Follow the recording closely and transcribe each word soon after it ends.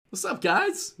What's up,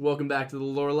 guys? Welcome back to the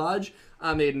Lore Lodge.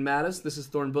 I'm Aiden Mattis. This is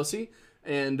Thorn Bussy.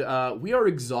 And we are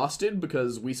exhausted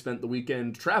because we spent the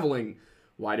weekend traveling.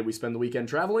 Why did we spend the weekend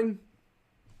traveling?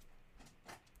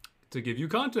 To give you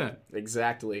content.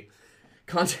 Exactly.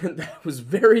 Content that was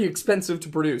very expensive to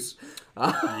produce.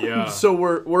 Yeah. So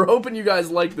we're hoping you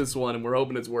guys like this one, and we're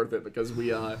hoping it's worth it because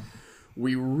we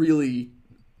really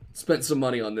spent some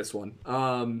money on this one.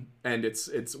 And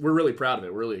we're really proud of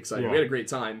it. We're really excited. Yeah. We had a great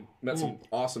time. Met some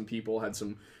awesome people. Had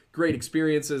some great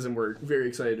experiences, and we're very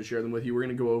excited to share them with you. We're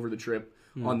going to go over the trip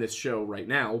on this show right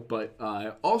now, but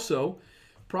also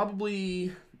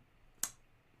probably,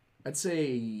 I'd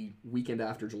say weekend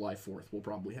after July 4th, we'll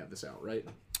probably have this out, right?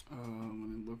 Let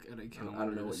me look at a calendar. I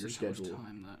don't know what your schedule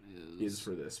time that is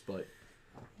for this, but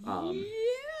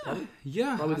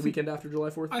yeah, probably the weekend after July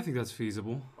 4th. I think that's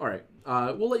feasible. All right.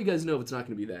 We'll let you guys know if it's not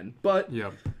going to be then. But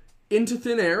Yeah. Into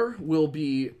Thin Air will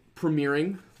be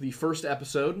premiering the first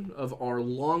episode of our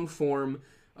long-form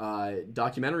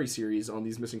documentary series on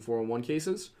these missing 411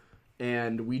 cases.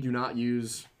 And we do not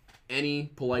use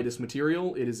any Politis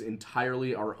material. It is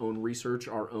entirely our own research,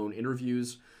 our own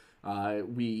interviews.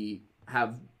 We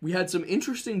had some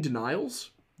interesting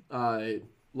denials,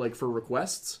 like for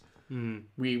requests.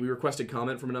 We requested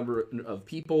comment from a number of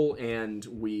people, and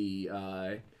we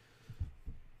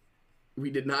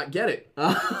did not get it.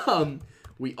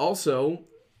 We also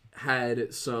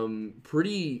had some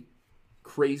pretty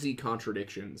crazy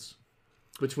contradictions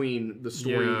between the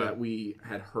story that we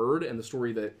had heard and the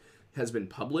story that has been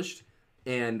published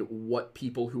and what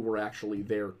people who were actually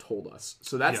there told us.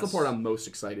 So that's the part I'm most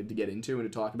excited to get into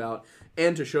and to talk about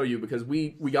and to show you, because we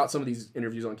got some of these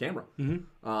interviews on camera.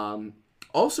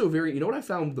 Also, you know what I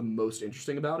found the most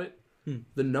interesting about it?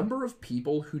 The number of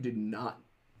people who did not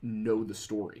know the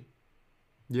story.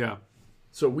 Yeah.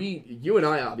 So you and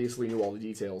I obviously knew all the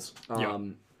details.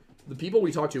 The people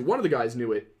we talked to, one of the guys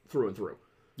knew it through and through.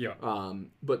 Yeah.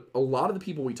 But a lot of the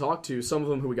people we talked to, some of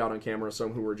them who we got on camera,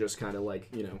 some who were just kind of like,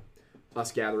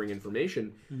 us gathering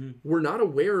information, were not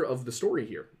aware of the story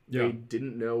here. Yeah. They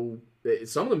didn't know.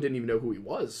 Some of them didn't even know who he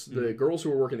was. The girls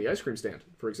who were working the ice cream stand,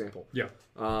 for example. Yeah.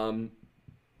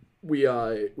 We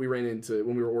ran into,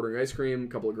 when we were ordering ice cream, a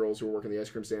couple of girls who were working the ice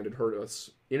cream stand had heard us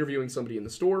interviewing somebody in the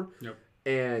store. Yep.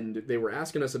 And they were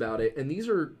asking us about it. And these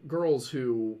are girls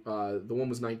who, the one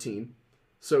was 19.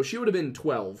 So she would have been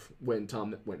 12 when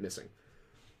Tom went missing.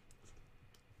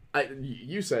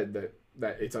 You said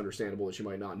that it's understandable that she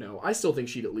might not know. I still think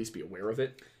she'd at least be aware of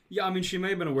it. Yeah, I mean, she may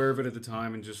have been aware of it at the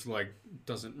time and just,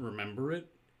 doesn't remember it.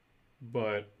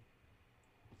 But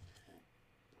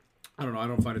I don't know. I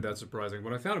don't find it that surprising.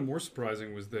 What I found it more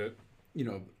surprising was that,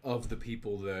 of the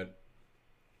people that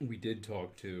we did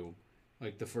talk to,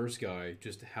 like the first guy,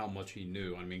 just how much he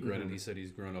knew. I mean, granted, he said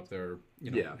he's grown up there,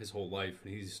 his whole life,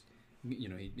 and he's,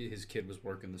 his kid was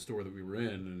working the store that we were in,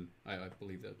 and I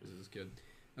believe that was his kid.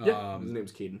 Yeah, his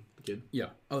name's Caden, the kid. Yeah.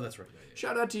 Oh, that's right. Yeah.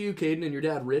 Shout out to you, Caden, and your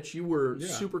dad, Rich. You were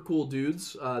super cool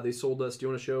dudes. They sold us. Do you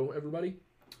want to show everybody?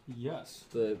 Yes.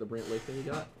 The Brant Lake thing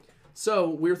you got? So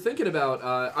we're thinking about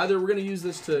either we're going to use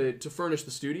this to furnish the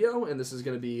studio, and this is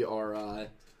going to be our,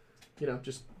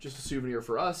 just a souvenir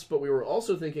for us. But we were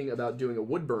also thinking about doing a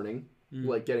wood burning,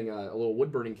 like getting a little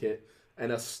wood burning kit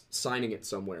and us signing it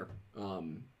somewhere.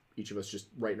 Each of us just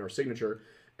writing our signature,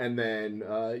 and then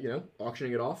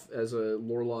auctioning it off as a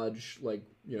Lore Lodge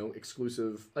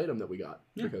exclusive item that we got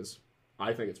because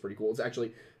I think it's pretty cool. It's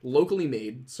actually locally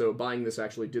made, so buying this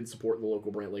actually did support the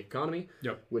local Brant Lake economy,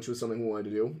 which was something we wanted to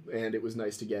do, and it was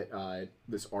nice to get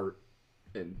this art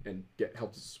and get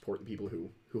help to support the people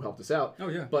who helped us out. Oh,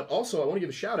 yeah. But also, I want to give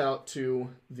a shout out to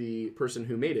the person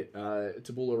who made it,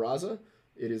 Tabula Rasa.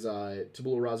 It is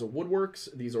Tabula Rasa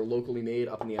Woodworks. These are locally made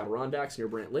up in the Adirondacks near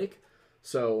Brant Lake.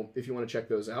 So if you want to check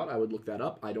those out, I would look that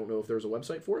up. I don't know if there's a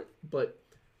website for it, but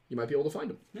you might be able to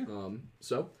find them. Yeah.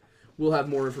 So we'll have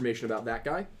more information about that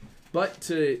guy. But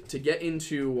to get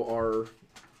into our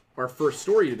first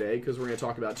story today, because we're going to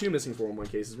talk about two missing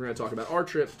 411 cases, we're going to talk about our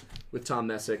trip with Tom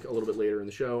Messick a little bit later in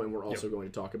the show, and we're also going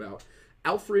to talk about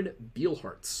Alfred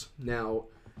Beilhartz. Now,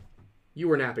 you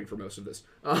were napping for most of this,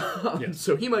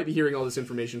 so he might be hearing all this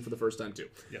information for the first time too.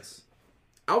 Yes.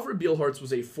 Alfred Beilhartz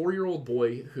was a 4-year-old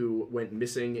boy who went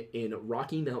missing in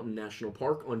Rocky Mountain National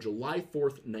Park on July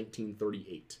 4th,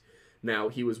 1938. Now,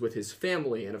 he was with his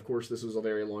family, and of course, this was a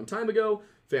very long time ago.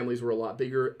 Families were a lot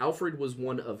bigger. Alfred was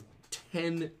one of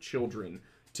 10 children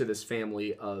to this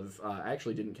family of... I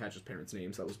actually didn't catch his parents'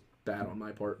 names. That was bad on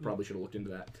my part. Probably should have looked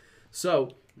into that.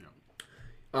 So,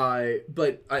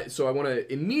 so I want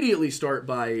to immediately start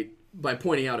by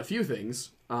pointing out a few things.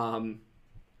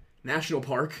 National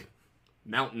Park,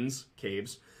 mountains,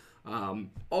 caves.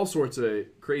 All sorts of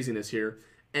craziness here.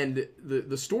 And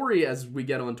the story, as we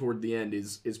get on toward the end,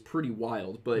 is pretty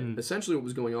wild. But essentially what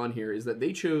was going on here is that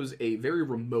they chose a very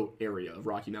remote area of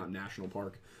Rocky Mountain National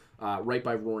Park, right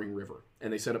by Roaring River.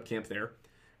 And they set up camp there.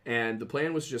 And the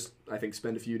plan was just, I think,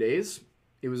 spend a few days.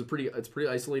 It's a pretty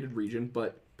isolated region,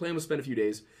 but plan was spend a few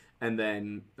days. And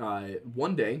then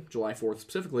one day, July 4th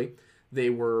specifically, they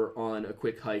were on a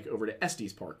quick hike over to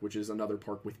Estes Park, which is another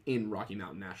park within Rocky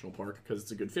Mountain National Park because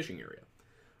it's a good fishing area.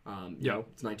 You know,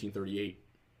 it's 1938.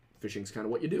 Fishing's kind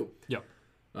of what you do. Yeah.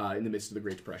 In the midst of the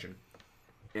Great Depression.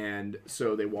 And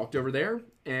so they walked over there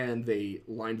and they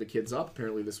lined the kids up.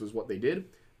 Apparently this was what they did.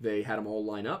 They had them all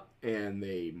line up and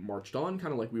they marched on,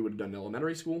 kind of like we would have done in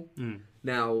elementary school.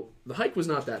 Now, the hike was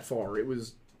not that far. It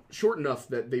was short enough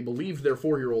that they believed their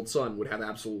 4-year-old son would have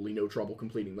absolutely no trouble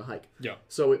completing the hike. Yeah.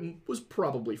 So it was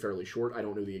probably fairly short. I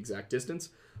don't know the exact distance.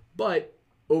 But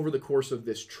over the course of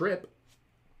this trip,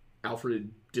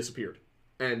 Alfred disappeared.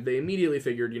 And they immediately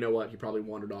figured, you know what, he probably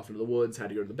wandered off into the woods, had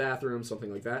to go to the bathroom,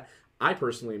 something like that. I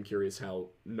personally am curious how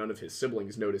none of his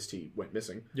siblings noticed he went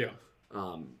missing. Yeah.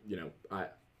 You know, I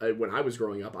when I was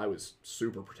growing up, I was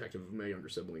super protective of my younger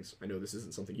siblings. I know this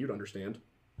isn't something you'd understand.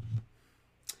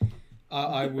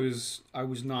 I was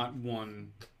not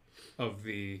one of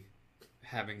the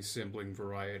having sibling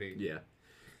variety. Yeah.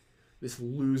 This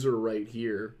loser right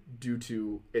here, due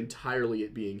to entirely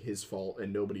it being his fault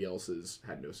and nobody else's,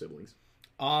 had no siblings.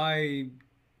 I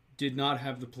did not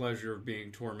have the pleasure of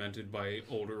being tormented by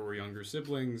older or younger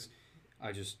siblings.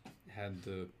 I just had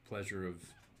the pleasure of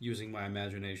using my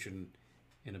imagination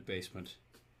in a basement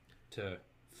to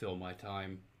fill my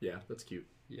time. Yeah, that's cute.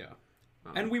 Yeah.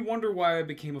 And we wonder why I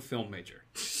became a film major.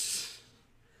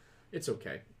 It's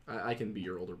okay. I can be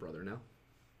your older brother now.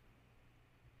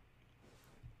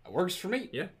 It works for me.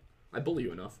 Yeah. I bully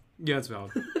you enough. Yeah, it's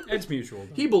valid. It's mutual.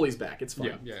 He bullies back. It's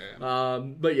fine. Yeah.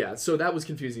 But yeah, so that was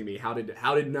confusing me. How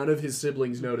did none of his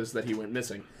siblings notice that he went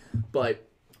missing? But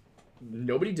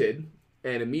nobody did.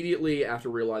 And immediately after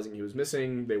realizing he was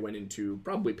missing, they went into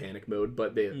probably panic mode.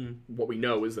 But what we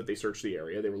know is that they searched the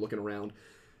area. They were looking around,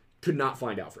 could not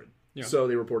find Alfred. Yeah. So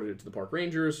they reported it to the park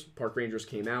rangers. Park rangers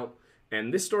came out,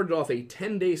 and this started off a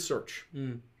 10-day search.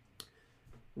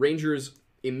 Rangers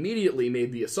immediately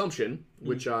made the assumption,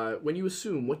 which when you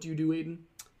assume, what do you do,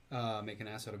 Aiden? Make an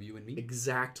ass out of you and me.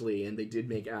 Exactly, and they did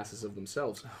make asses of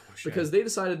themselves. Shit. Because they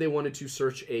decided they wanted to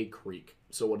search a creek.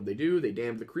 So what did they do? They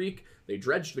dammed the creek, they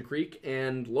dredged the creek,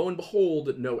 and lo and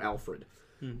behold, no Alfred.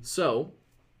 So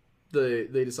they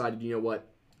decided, you know what?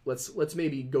 Let's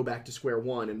maybe go back to square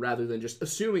one, and rather than just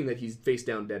assuming that he's face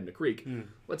down dead in a creek,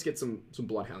 let's get some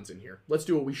bloodhounds in here. Let's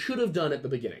do what we should have done at the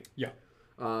beginning. Yeah.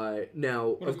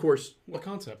 Now, of course... What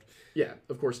concept? Yeah,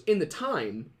 of course, in the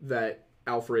time that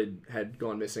Alfred had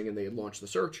gone missing and they had launched the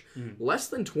search, less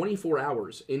than 24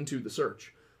 hours into the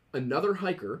search, another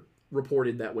hiker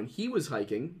reported that when he was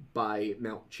hiking by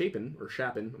Mount Chapin, or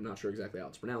Chapin, I'm not sure exactly how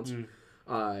it's pronounced,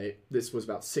 this was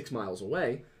about 6 miles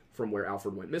away from where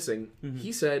Alfred went missing.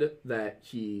 He said that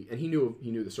he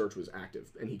knew the search was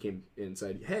active, and he came in and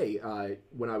said, hey,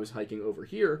 when I was hiking over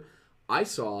here, I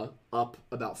saw up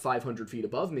about 500 feet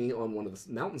above me on one of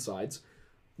the mountainsides,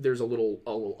 there's a little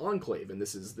enclave, and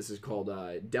this is called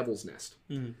Devil's Nest.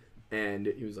 And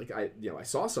he was like, I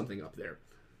saw something up there.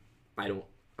 I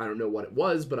don't know what it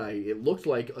was, but it looked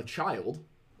like a child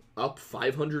up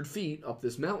 500 feet up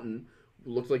this mountain. It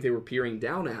looked like they were peering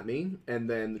down at me, and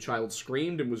then the child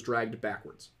screamed and was dragged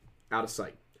backwards, out of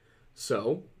sight.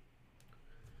 So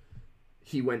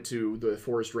he went to the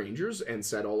forest rangers and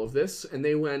said all of this, and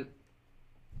they went,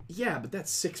 yeah, but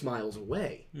that's 6 miles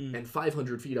away and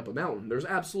 500 feet up a mountain. There's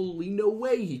absolutely no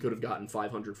way he could have gotten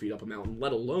 500 feet up a mountain,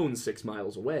 let alone 6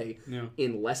 miles away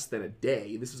in less than a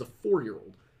day. This is a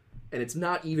 4-year-old. And it's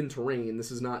not even terrain.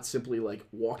 This is not simply like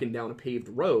walking down a paved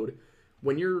road.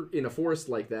 When you're in a forest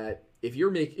like that, if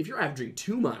you're averaging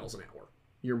 2 miles an hour,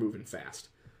 you're moving fast.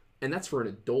 And that's for an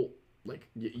adult like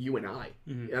you and I.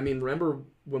 I mean, remember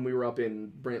when we were up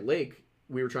in Brant Lake,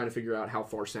 we were trying to figure out how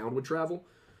far sound would travel?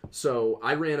 So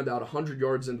I ran about 100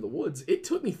 yards into the woods. It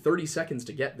took me 30 seconds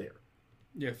to get there.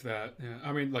 If that, yeah.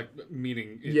 I mean, like,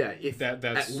 meaning... If that's...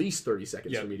 At least 30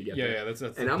 seconds for me to get there. Yeah, that's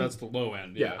the low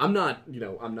end. Yeah, I'm not,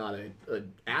 I'm not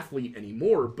an athlete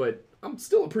anymore, but I'm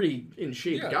still a pretty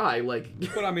in-shape guy. Like,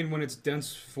 but, I mean, when it's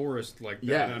dense forest like that,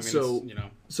 yeah, I mean, so,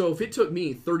 it's, So if it took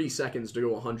me 30 seconds to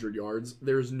go 100 yards,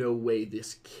 there's no way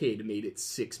this kid made it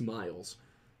 6 miles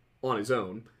on his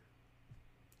own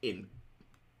in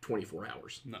 24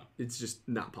 hours. No. It's just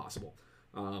not possible.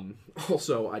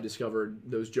 Also, I discovered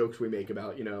those jokes we make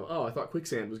about, I thought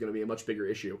quicksand was going to be a much bigger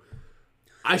issue.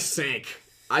 I sank.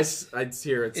 It's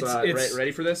here. It's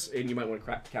ready for this, and you might want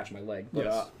to catch my leg.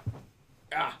 But,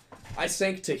 Yes. I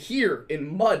sank to here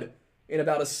in mud in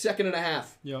about a second and a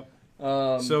half. Yep.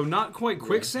 So not quite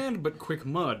quicksand, but quick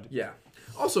mud. Yeah.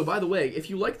 Also, by the way, if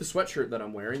you like the sweatshirt that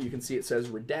I'm wearing, you can see it says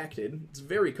Redacted. It's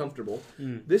very comfortable.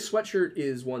 This sweatshirt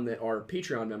is one that our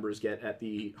Patreon members get at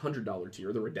the $100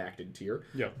 tier, the Redacted tier.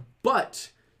 Yep.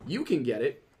 But you can get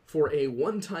it for a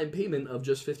one-time payment of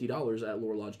just $50 at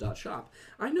lorelodge.shop.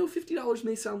 I know $50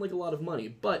 may sound like a lot of money,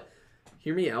 but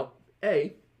hear me out.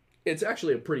 A, it's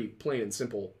actually a pretty plain and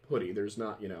simple hoodie. There's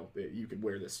not, you could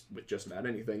wear this with just about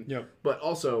anything. Yep. But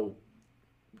also,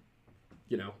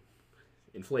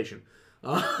 inflation.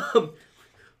 Our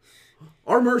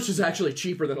merch is actually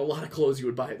cheaper than a lot of clothes you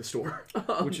would buy at the store.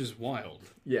 Which is wild.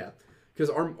 Yeah, because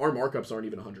our markups aren't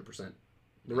even 100%.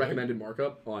 The recommended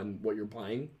markup on what you're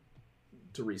buying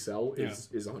to resell is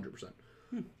 100%.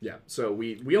 Yeah, so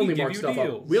we only mark stuff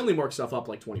up. We only mark stuff up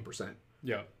like 20%.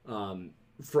 Yeah.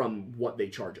 From what they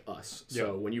charge us. So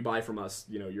Yeah. when you buy from us,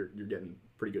 you're getting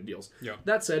pretty good deals. Yeah.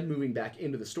 That said, moving back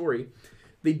into the story,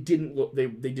 they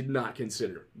did not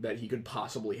consider that he could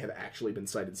possibly have actually been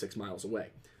sighted 6 miles away.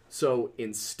 So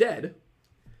instead,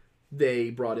 they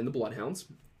brought in the bloodhounds,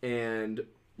 and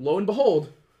lo and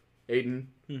behold, Aiden,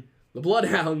 the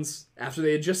bloodhounds, after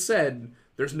they had just said,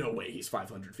 there's no way he's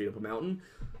 500 feet up a mountain,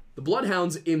 the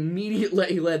bloodhounds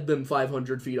immediately led them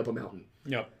 500 feet up a mountain.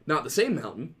 Yep. Not the same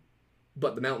mountain,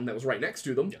 but the mountain that was right next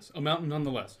to them. Yes, a mountain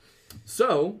nonetheless.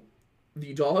 So,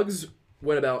 the dogs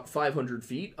went about 500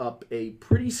 feet up a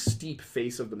pretty steep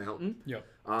face of the mountain. Yep.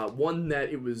 One that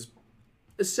it was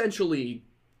essentially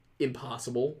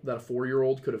impossible that a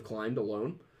 4-year-old could have climbed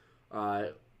alone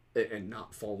and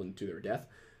not fallen to their death.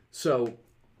 So,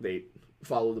 they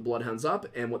follow the bloodhounds up,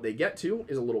 and what they get to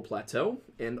is a little plateau,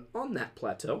 and on that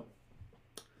plateau,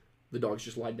 the dogs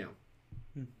just lied down.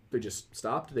 They just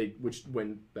stopped.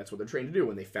 That's what they're trained to do.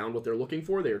 When they found what they're looking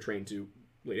for, they are trained to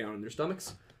lay down on their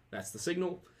stomachs. That's the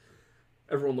signal.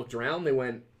 Everyone looked around. They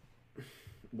went,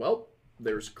 well,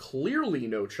 there's clearly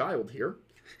no child here.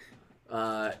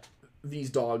 These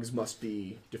dogs must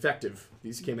be defective.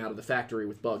 These came out of the factory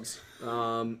with bugs.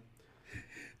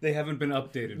 They haven't been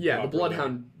updated. Yeah, properly. the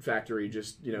Bloodhound factory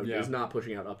just, is not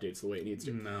pushing out updates the way it needs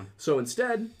to. No. So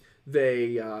instead,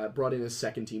 they brought in a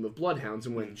second team of bloodhounds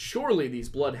and went, surely these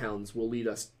bloodhounds will lead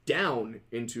us down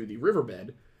into the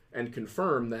riverbed and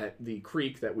confirm that the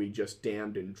creek that we just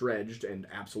dammed and dredged and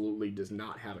absolutely does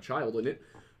not have a child in it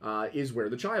is where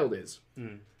the child is.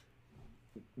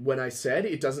 When I said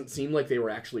it doesn't seem like they were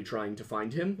actually trying to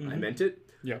find him, I meant it.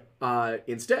 Yeah.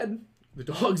 Instead, the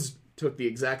dogs took the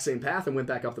exact same path and went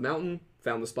back up the mountain,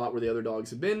 found the spot where the other dogs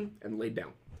had been, and laid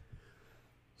down.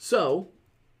 So,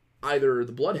 either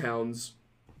the bloodhounds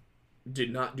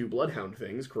did not do bloodhound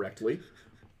things correctly,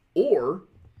 or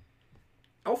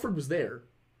Alfred was there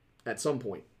at some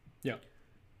point. Yeah.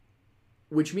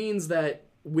 Which means that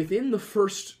within the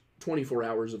first 24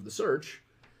 hours of the search,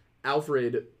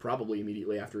 Alfred, probably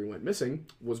immediately after he went missing,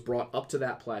 was brought up to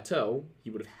that plateau.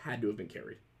 He would have had to have been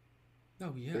carried.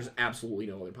 Oh, yeah. There's absolutely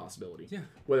no other possibility. Yeah.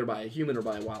 Whether by a human or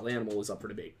by a wild animal is up for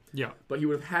debate. Yeah. But he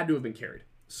would have had to have been carried.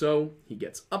 So he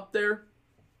gets up there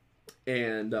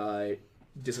and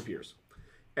disappears.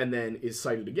 And then is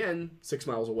sighted again 6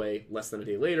 miles away, less than a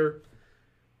day later,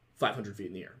 500 feet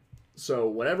in the air. So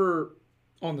whatever...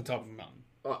 On the top of a mountain.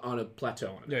 On a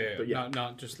plateau. On it. Yeah. But yeah.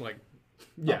 Not just like...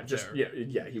 Yeah, just... There.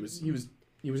 Yeah.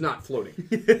 He was not floating.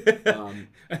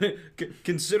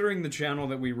 Considering the channel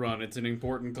that we run, it's an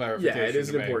important clarification. Yeah, it is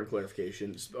an important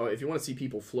clarification. If you want to see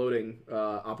people floating,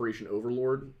 Operation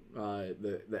Overlord,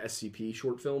 the SCP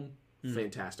short film,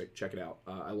 fantastic. Check it out.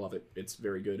 I love it. It's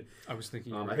very good. I was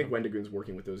thinking. I think Wendigoon's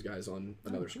working with those guys on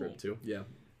another script too. Yeah.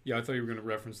 Yeah, I thought you were going to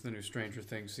reference the new Stranger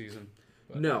Things season.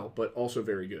 But... No, but also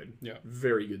very good. Yeah.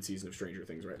 Very good season of Stranger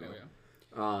Things right now.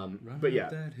 Oh, yeah. But yeah,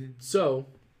 so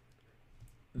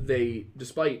they,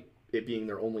 despite it being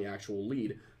their only actual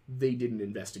lead, they didn't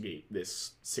investigate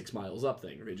this 6 miles up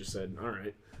thing. They just said, all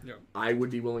right. Yeah. I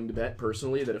would be willing to bet,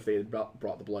 personally, that if they had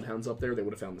brought the bloodhounds up there, they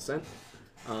would have found the scent.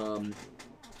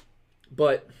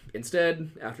 But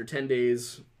instead, after 10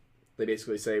 days, they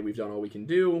basically say, we've done all we can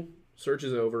do. Search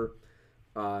is over.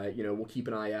 We'll keep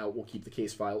an eye out. We'll keep the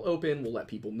case file open. We'll let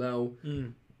people know.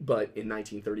 But in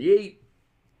 1938,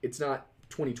 it's not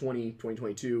 2020,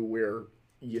 2022, where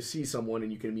you see someone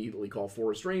and you can immediately call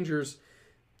forest rangers.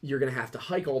 You're going to have to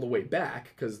hike all the way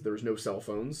back because there's no cell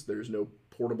phones. There's no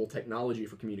portable technology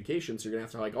for communication. So you're going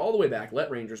to have to hike all the way back,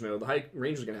 let rangers know. The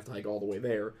rangers are going to have to hike all the way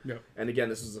there. Yeah. And again,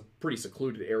 this is a pretty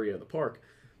secluded area of the park.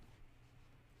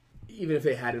 even if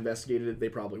they had investigated it, they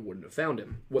probably wouldn't have found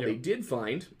him. What Yep. they did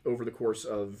find over the course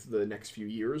of the next few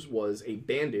years was a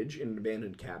bandage in an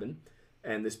abandoned cabin,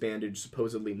 and this bandage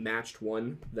supposedly matched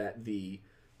one that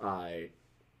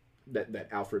that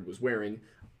Alfred was wearing.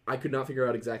 I could not figure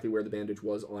out exactly where the bandage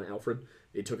was on Alfred.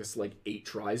 It took us like 8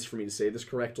 tries for me to say this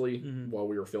correctly while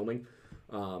we were filming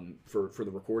for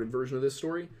the recorded version of this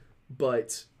story,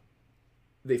 but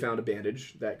they found a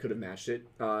bandage that could have matched it.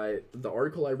 The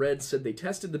article I read said they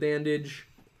tested the bandage,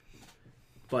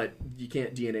 but you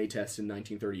can't DNA test in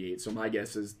 1938, so my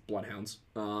guess is bloodhounds.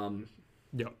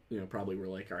 Yep. Probably were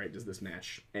like, all right, does this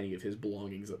match any of his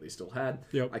belongings that they still had?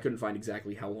 Yep. I couldn't find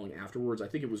exactly how long afterwards. I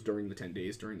think it was during the 10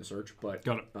 days during the search, but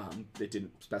Got it. it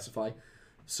didn't specify.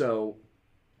 So,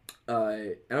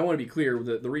 and I want to be clear,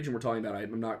 the region we're talking about,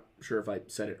 I'm not sure if I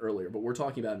said it earlier, but we're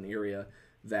talking about an area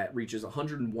that reaches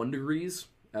 101 degrees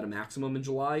at a maximum in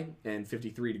July and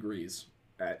 53 degrees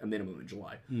at a minimum in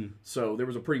July. So there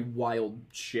was a pretty wild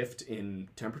shift in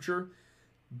temperature.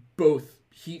 Both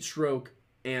heat stroke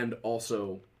and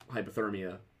also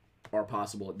hypothermia are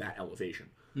possible at that elevation.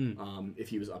 If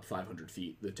he was up 500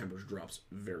 feet, the temperature drops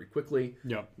very quickly.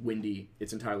 Yep. Windy,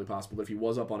 it's entirely possible that if he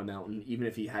was up on a mountain, even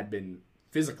if he had been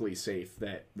physically safe,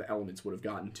 that the elements would have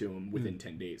gotten to him within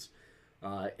 10 days.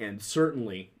 And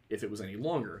certainly if it was any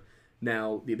longer.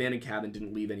 Now, the abandoned cabin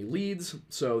didn't leave any leads,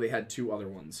 so they had 2 other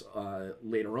ones.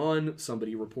 Later on,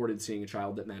 somebody reported seeing a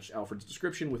child that matched Alfred's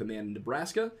description with a man in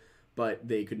Nebraska, but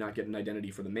they could not get an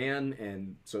identity for the man,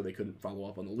 and so they couldn't follow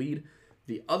up on the lead.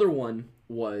 The other one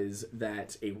was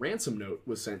that a ransom note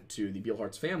was sent to the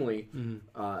Beilhart's family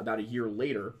about a year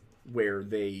later, where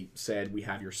they said, we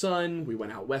have your son, we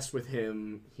went out west with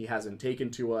him, he hasn't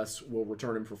taken to us, we'll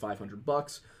return him for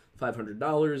 $500.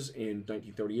 $500 in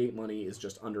 1938 money is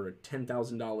just under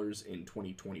 $10,000 in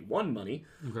 2021 money.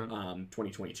 Okay.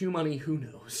 2022 money, who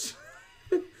knows?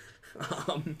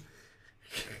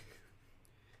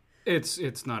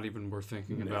 It's not even worth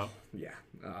thinking about. Yeah.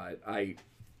 I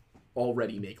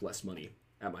already make less money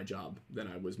at my job than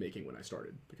I was making when I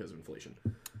started because of inflation.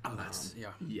 Oh, that's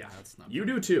Yeah. That's not. You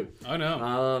do too. I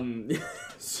know.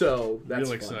 So that's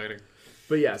Real fun. exciting.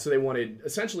 But yeah, so they wanted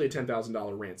essentially a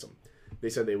 $10,000 ransom. They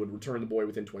said they would return the boy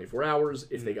within 24 hours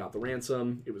if they got the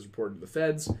ransom. It was reported to the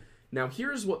feds. Now,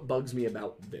 here's what bugs me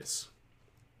about this.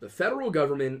 The federal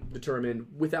government determined,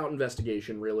 without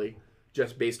investigation really,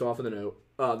 just based off of the note,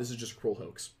 this is just a cruel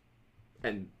hoax.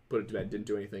 And put it to bed, didn't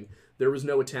do anything. There was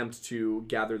no attempt to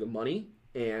gather the money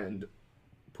and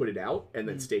put it out and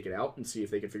then stake it out and see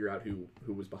if they could figure out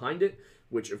who was behind it,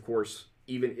 which, of course,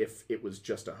 even if it was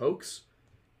just a hoax,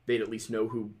 they'd at least know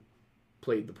who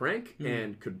played the prank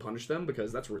and could punish them,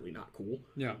 because that's really not cool.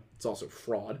 Yeah. It's also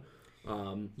fraud.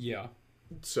 Yeah.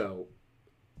 So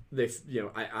they,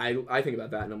 I think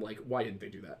about that and I'm like, why didn't they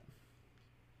do that?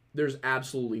 There's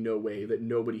absolutely no way that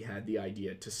nobody had the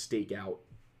idea to stake out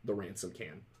the ransom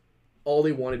can. All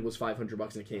they wanted was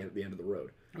 $500 in a can at the end of the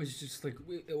road. It was just like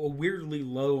a weirdly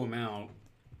low amount.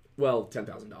 Well,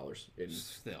 $10,000 in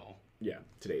Still.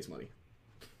 today's money.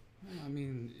 I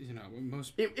mean,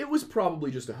 most. It was probably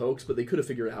just a hoax, but they could have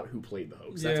figured out who played the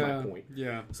hoax. That's my point.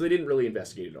 Yeah. So they didn't really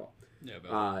investigate it all. Yeah.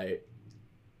 But...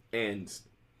 And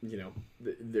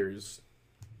there's,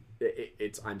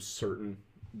 I'm certain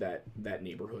that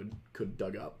neighborhood could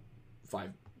dug up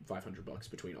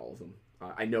 $500 between all of them.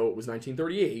 I know it was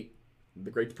 1938,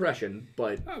 the Great Depression,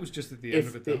 but that was just at the end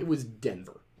of it, though. It was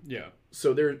Denver. Yeah.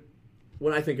 So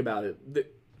when I think about it,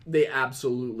 they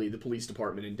absolutely, the police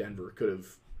department in Denver could have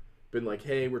been like,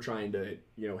 hey, we're trying to,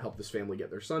 help this family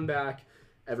get their son back.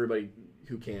 Everybody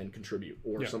who can contribute,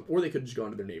 or they could have just gone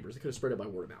to their neighbors. They could have spread it by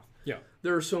word of mouth. Yeah.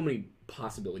 There are so many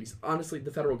possibilities. Honestly, the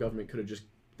federal government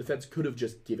the feds could have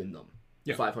just given them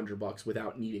 $500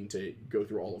 without needing to go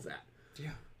through all of that. Yeah.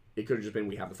 It could have just been,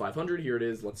 we have the 500, here it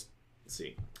is, let's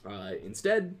see.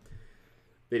 Instead,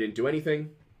 they didn't do anything,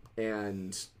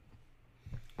 and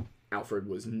Alfred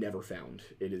was never found.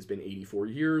 It has been 84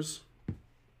 years,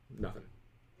 nothing.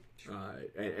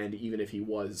 And even if he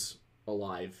was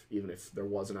alive, even if there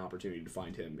was an opportunity to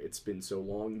find him, it's been so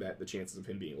long that the chances of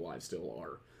him being alive still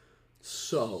are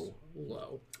so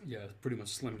low. Yeah, pretty much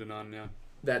slim to none, yeah.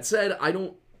 That said,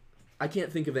 I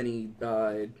can't think of any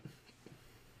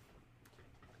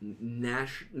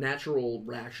natural,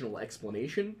 rational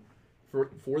explanation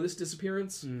for this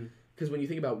disappearance. Because when you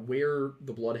think about where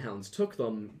the bloodhounds took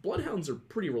them, bloodhounds are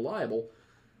pretty reliable.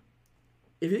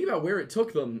 If you think about where it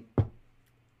took them,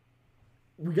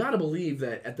 we gotta believe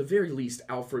that at the very least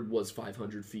Alfred was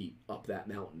 500 feet up that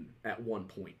mountain at one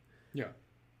point. Yeah.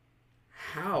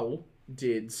 How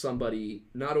did somebody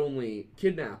not only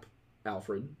kidnap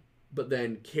Alfred, but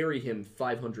then carry him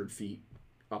 500 feet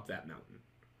up that mountain.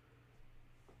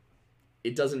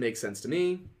 It doesn't make sense to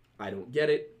me. I don't get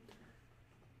it.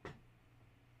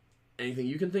 Anything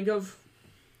you can think of?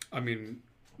 I mean,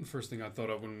 the first thing I thought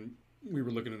of when we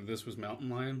were looking into this was mountain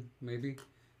lion, maybe.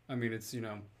 I mean, it's,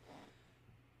 a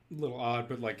little odd,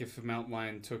 but like if a mountain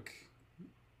lion took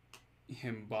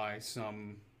him by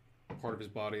some part of his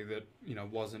body that,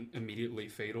 wasn't immediately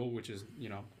fatal, which is,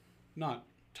 not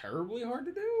terribly hard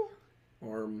to do.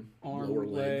 Arm, lower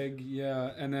leg,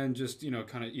 yeah. And then just,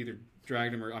 kind of either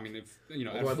dragged him or, I mean, if,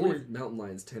 Although I believe mountain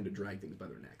lions tend to drag things by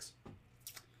their necks.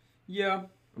 Yeah.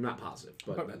 I'm not positive,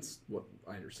 but that's what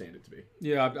I understand it to be.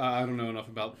 Yeah, I don't know enough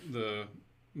about the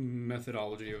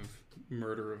methodology of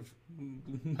murder of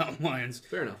mountain lions.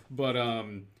 Fair enough. But,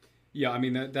 yeah, I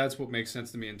mean, that's what makes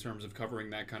sense to me in terms of covering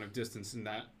that kind of distance in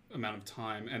that amount of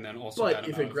time, and then also but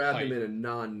if it grabbed him in a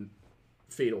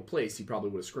non-fatal place, he probably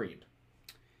would have screamed.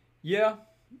 Yeah.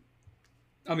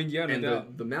 I mean, yeah, no and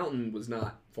doubt. The mountain was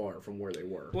not far from where they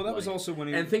were. Well, that was also when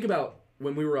he... And think about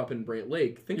when we were up in Brant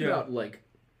Lake. Think about, like,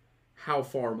 how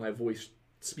far my voice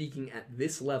speaking at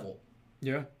this level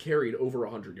carried over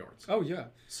 100 yards. Oh, yeah.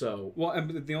 So... Well,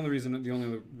 and the only reason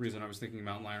I was thinking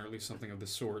mountain lion, or at least something of the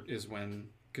sort, is when...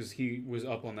 Because he was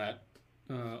up on that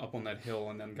hill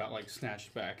and then got, like,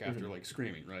 snatched back after, like,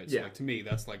 screaming, right? So, like, to me,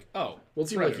 that's like, oh, well, it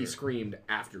seemed like he screamed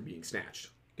after being snatched.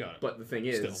 Got it. But the thing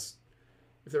is,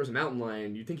 if there was a mountain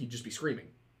lion, you'd think he'd just be screaming.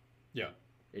 Yeah.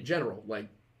 In general, like,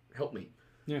 help me.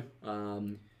 Yeah.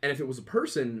 And if it was a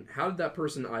person, how did that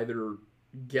person either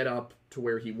get up to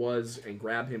where he was and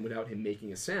grab him without him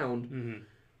making a sound,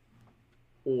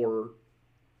 or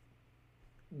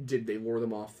did they lure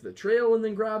them off the trail and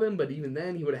then grab him? But even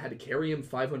then, he would have had to carry him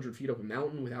 500 feet up a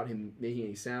mountain without him making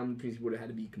any sound, because he would have had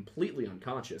to be completely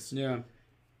unconscious. Yeah.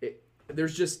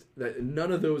 There's just...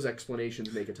 none of those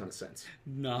explanations make a ton of sense.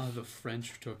 Nah, the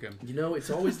French took him. It's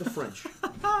always the French.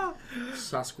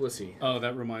 Sasquatch. Oh,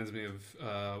 that reminds me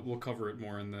of... we'll cover it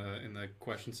more in the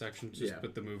question section, just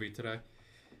with the movie today.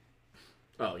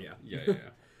 Oh, yeah. Yeah.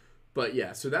 But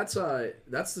yeah, so that's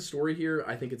the story here.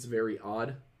 I think it's very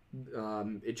odd.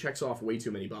 It checks off way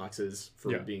too many boxes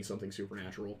for being something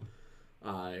supernatural.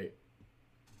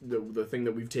 The thing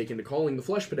that we've taken to calling the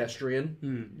flesh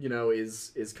pedestrian,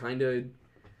 is kind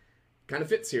of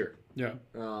fits here. Yeah.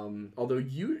 Although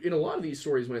in a lot of these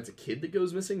stories, when it's a kid that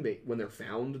goes missing, when they're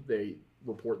found, they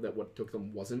report that what took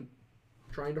them wasn't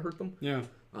trying to hurt them. Yeah.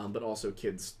 But also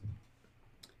kids'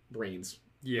 brains.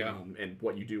 Yeah. And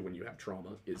what you do when you have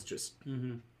trauma is just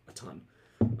a ton.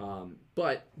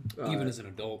 But even as an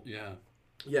adult, yeah.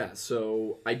 Yeah,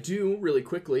 so I do really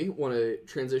quickly want to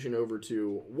transition over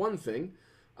to one thing.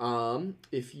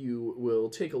 If you will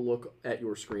take a look at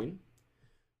your screen,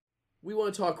 we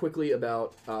want to talk quickly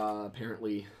about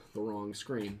apparently the wrong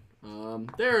screen.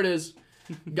 There it is.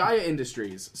 Gaia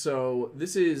Industries. So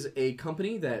this is a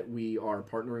company that we are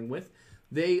partnering with.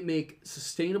 They make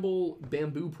sustainable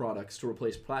bamboo products to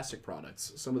replace plastic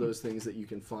products. Some of those things that you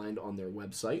can find on their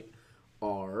website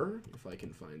are, if I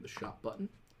can find the shop button.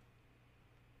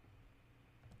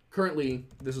 Currently,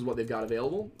 this is what they've got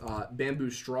available.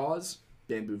 Bamboo straws,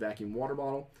 bamboo vacuum water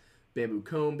bottle, bamboo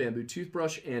comb, bamboo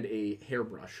toothbrush, and a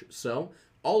hairbrush. So,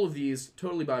 all of these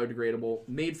totally biodegradable,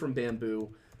 made from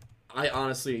bamboo. I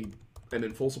honestly am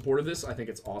in full support of this. I think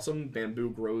it's awesome. Bamboo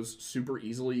grows super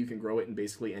easily. You can grow it in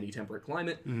basically any temperate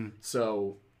climate.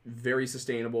 So, very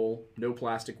sustainable, no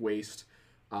plastic waste.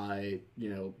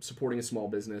 Supporting a small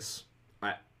business.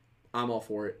 I'm all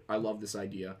for it. I love this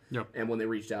idea. Yep. And when they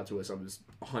reached out to us, I was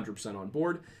 100% on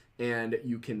board. And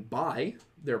you can buy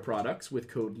their products with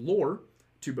code LORE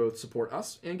to both support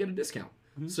us and get a discount.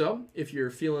 So if you're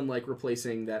feeling like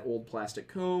replacing that old plastic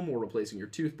comb or replacing your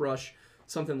toothbrush,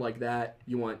 something like that,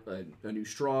 you want a new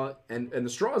straw. And the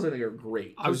straws, I think, are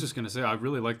great. I was just going to say, I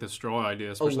really like the straw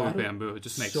idea, especially with bamboo. It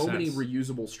just makes sense. So many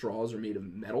reusable straws are made of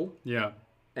metal. Yeah.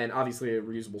 And obviously a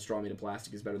reusable straw made of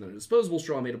plastic is better than a disposable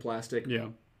straw made of plastic. Yeah.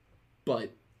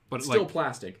 But still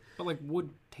plastic. But like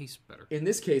wood tastes better. In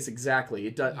this case, exactly.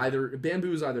 It does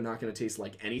bamboo is either not going to taste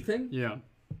like anything. Yeah.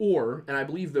 Or, and I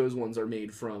believe those ones are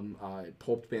made from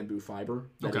pulped bamboo fiber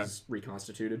that is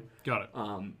reconstituted. Got it.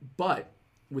 But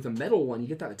with a metal one, you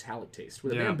get that metallic taste.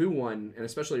 With a bamboo one, and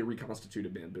especially a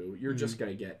reconstituted bamboo, you're just going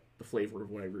to get the flavor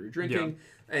of whatever you're drinking,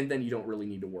 and then you don't really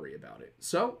need to worry about it.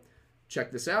 So,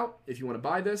 check this out. If you want to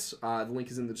buy this, the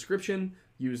link is in the description.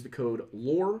 Use the code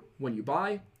LORE when you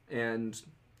buy. And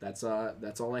that's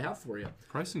all I have for you.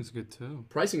 Pricing's good too.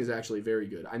 Pricing is actually very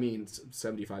good. I mean,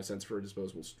 75 cents for a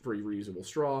reusable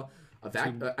straw.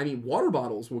 Water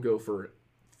bottles will go for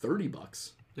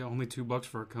 $30 Yeah, only $2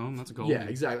 for a cone. That's gold. Yeah,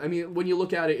 exactly. I mean, when you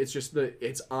look at it,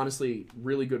 it's honestly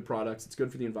really good products. It's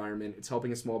good for the environment. It's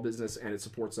helping a small business, and it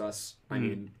supports us. I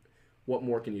mean, what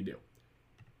more can you do?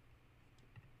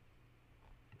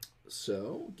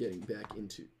 So, getting back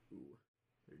into...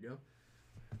 There you go.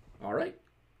 All right.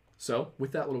 So,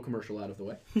 with that little commercial out of the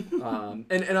way,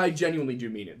 and I genuinely do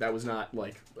mean it. That was not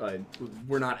like,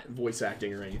 we're not voice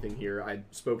acting or anything here. I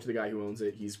spoke to the guy who owns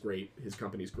it. He's great. His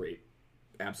company's great.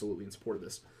 Absolutely in support of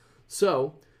this.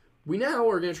 So, we now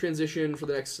are going to transition for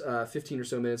the next 15 or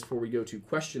so minutes before we go to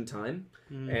question time.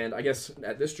 And I guess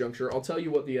at this juncture, I'll tell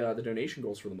you what the donation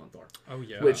goals for the month are. Oh,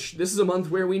 yeah. Which, this is a month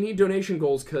where we need donation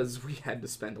goals because we had to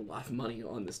spend a lot of money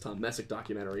on this Tom Messick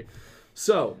documentary.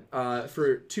 So,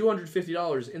 for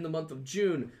 $250 in the month of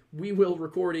June, we will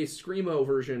record a Screamo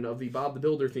version of the Bob the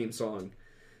Builder theme song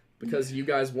because you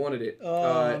guys wanted it.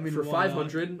 For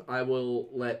 $500, I will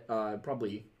let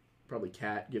probably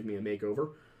Kat give me a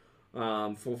makeover,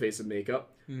 full face of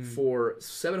makeup. For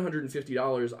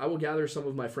 $750, I will gather some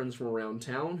of my friends from around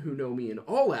town who know me in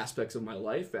all aspects of my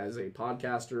life as a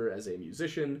podcaster, as a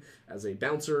musician, as a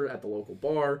bouncer at the local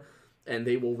bar, and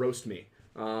they will roast me.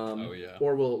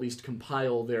 Or will at least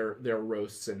compile their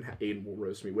roasts, and Aiden will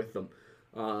roast me with them.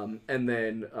 And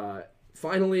then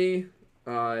finally,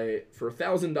 for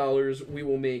 $1,000, we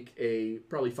will make a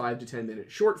probably 5 to 10 minute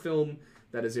short film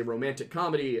that is a romantic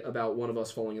comedy about one of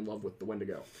us falling in love with the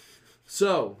Wendigo.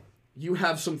 So, you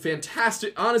have some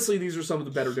fantastic... Honestly, these are some of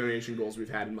the better donation goals we've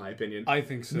had, in my opinion. I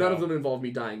think so. None of them involve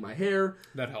me dyeing my hair.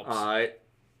 That helps.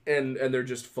 And they're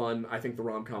just fun. I think the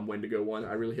rom-com Wendigo one,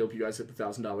 I really hope you guys hit the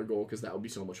 $1,000 goal, because that would be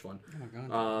so much fun. Oh my god.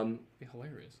 That'd be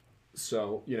hilarious.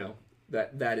 So,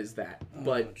 that is that.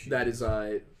 But geez. That is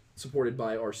supported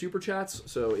by our super chats.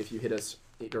 So if you hit us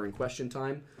during question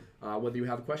time, whether you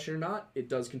have a question or not, it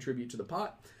does contribute to the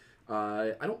pot.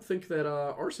 I don't think that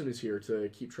Arson is here to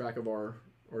keep track of our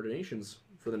donations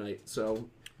for the night. So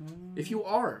if you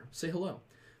are, say hello.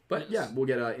 But yes. Yeah, we'll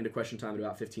get into question time in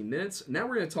about 15 minutes. Now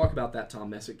we're going to talk about that Tom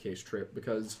Messick case trip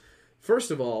because,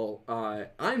 first of all,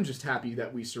 I'm just happy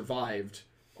that we survived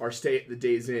our stay at the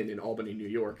Days Inn in Albany, New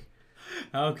York.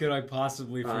 How could I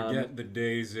possibly forget the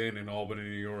Days Inn in Albany, New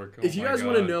York? Oh if you guys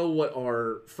want to know what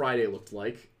our Friday looked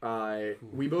like,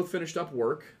 we both finished up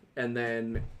work, and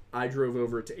then I drove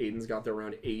over to Aiden's, got there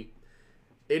around 8.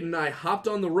 Aiden and I hopped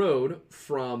on the road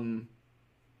from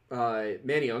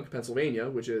Manayunk, Pennsylvania,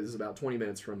 which is about 20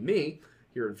 minutes from me,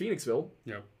 here in Phoenixville.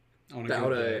 Yep.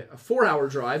 About a 4-hour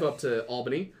drive up to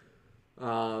Albany.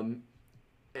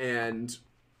 And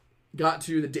got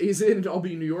to the Days Inn in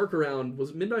Albany, New York around, was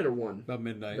it midnight or 1? About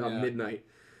midnight, About midnight.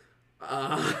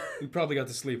 We probably got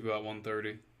to sleep about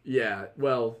 1:30. Yeah,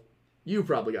 well, you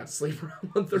probably got to sleep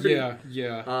around 1:30.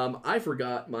 Yeah. I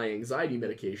forgot my anxiety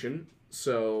medication,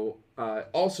 so...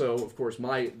 also, of course,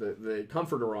 the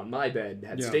comforter on my bed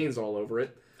had stains all over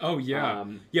it. Oh, yeah.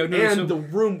 The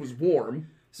room was warm.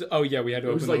 So, we had to open...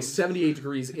 It was like 78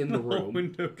 degrees in the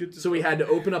room. So we had to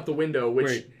open up the window,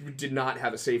 which did not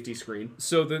have a safety screen.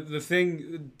 So the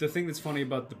thing that's funny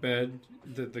about the bed,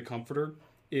 the comforter,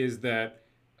 is that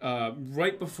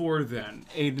right before then,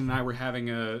 Aiden and I were having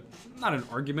not an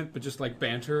argument, but just like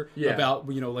banter about,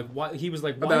 like why he was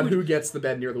like, why about who gets the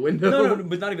bed near the window. No,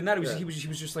 but not even that. It was, he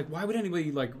was just like, why would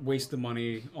anybody like waste the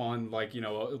money on like,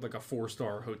 like a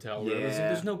 4-star hotel? Yeah. Like,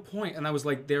 there's no point. And I was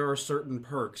like, there are certain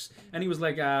perks. And he was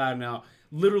like, no.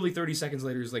 Literally 30 seconds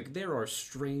later, he's like, there are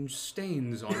strange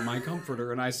stains on my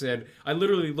comforter. And I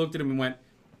literally looked at him and went,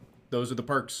 those are the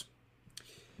perks.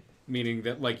 Meaning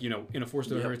that, like, in a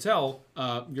 4-star hotel,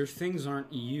 your things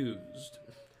aren't used.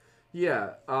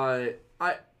 Yeah, I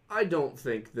don't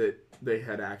think that they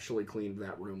had actually cleaned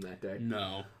that room that day.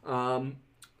 No.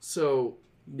 So,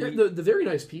 the very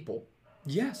nice people.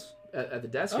 Yes. At the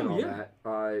desk and all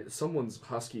that. Someone's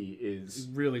husky is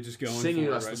really just going singing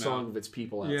for us right the now. Song of its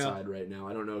people outside right now.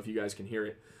 I don't know if you guys can hear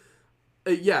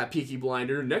it. Peaky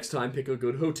Blinder. Next time, pick a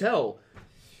good hotel.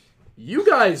 You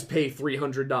guys pay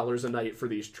 $300 a night for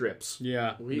these trips.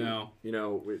 Yeah,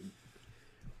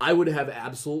 I would have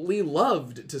absolutely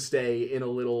loved to stay in a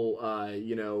little,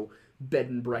 bed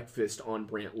and breakfast on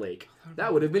Brant Lake.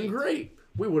 That would have been great.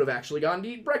 We would have actually gotten to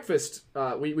eat breakfast.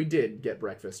 We did get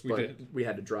breakfast, but we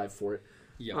had to drive for it.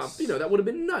 Yes. That would have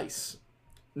been nice.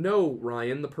 No,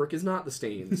 Ryan, the perk is not the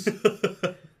stains.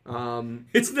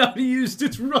 It's not used,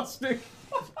 it's rustic.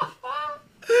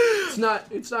 It's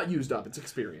not used up. It's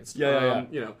experienced. Yeah.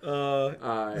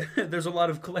 There's a lot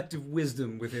of collective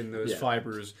wisdom within those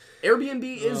fibers. Airbnb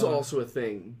is also a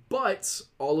thing, but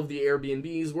all of the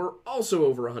Airbnbs were also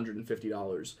over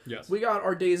 $150. Yes. We got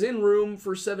our Days Inn room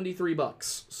for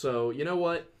 $73. So you know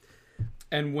what?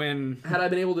 And when Had I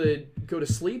been able to go to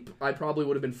sleep, I probably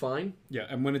would have been fine.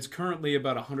 and when it's currently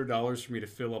about $100 for me to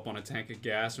fill up on a tank of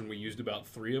gas, and we used about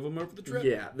 3 of them over the trip.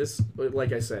 Yeah, this,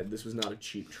 like I said, this was not a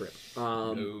cheap trip.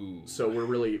 No. So we're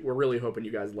really hoping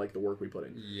you guys like the work we put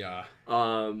in. Yeah.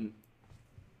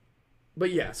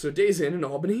 But yeah, so days in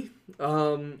Albany,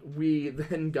 we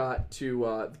then got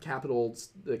to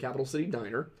the Capital City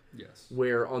Diner, Yes.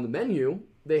 where on the menu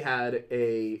they had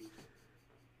a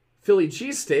Philly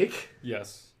cheesesteak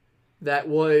Yes. that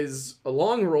was a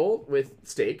long roll with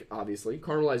steak, obviously,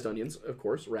 caramelized onions, of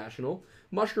course, rational,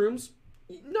 mushrooms,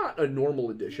 not a normal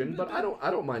addition, but I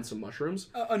don't mind some mushrooms.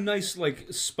 A nice, like,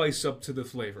 spice up to the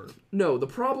flavor. No, the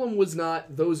problem was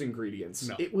not those ingredients.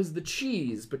 No. It was the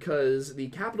cheese, because the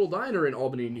Capitol Diner in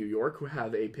Albany, New York, who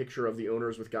have a picture of the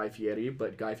owners with Guy Fieri,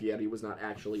 but Guy Fieri was not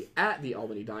actually at the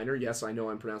Albany Diner. Yes, I know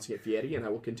I'm pronouncing it Fieri, and I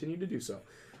will continue to do so.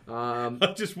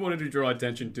 I just wanted to draw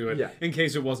attention to it, Yeah. in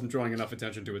case it wasn't drawing enough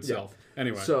attention to itself.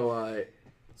 Anyway. So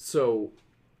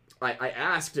I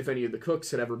asked if any of the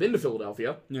cooks had ever been to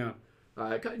Philadelphia, Yeah.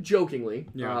 kind of jokingly.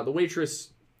 Yeah. The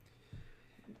waitress...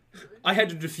 I had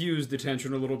to diffuse the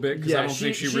tension a little bit, because I don't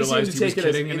think she seemed realized to he was take it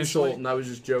as kidding an insult, initially. and I was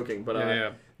just joking. But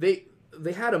Yeah.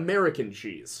 they had American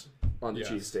cheese on the Yes.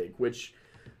 cheesesteak, which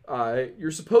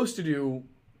you're supposed to do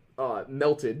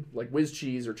melted, like Whiz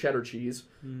cheese or cheddar cheese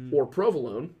or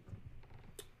provolone.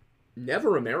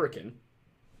 Never American.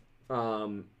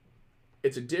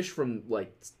 It's a dish from,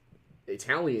 like,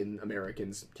 Italian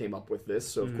Americans came up with this,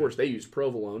 so of course they used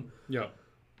provolone. Yeah.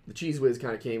 The Cheese Whiz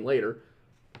kind of came later.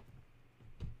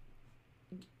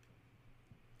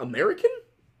 American?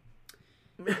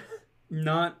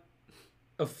 Not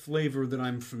a flavor that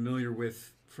I'm familiar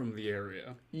with from the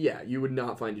area. Yeah, you would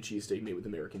not find a cheesesteak made with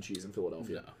American cheese in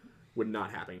Philadelphia. No. Would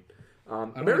not happen.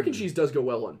 American cheese does go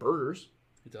well on burgers.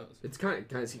 It does. It's kind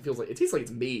of feels like it tastes like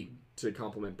it's made to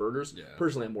complement burgers. Yeah.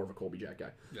 Personally, I'm more of a Colby Jack guy.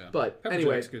 Yeah. But Pepper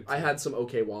anyway, Jack's good, I too. had some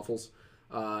okay waffles.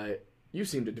 You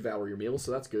seem to devour your meals,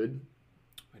 so that's good.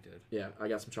 I did. Yeah, I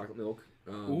got some chocolate milk.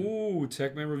 Ooh,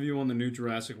 TechMan review on the new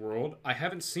Jurassic World. I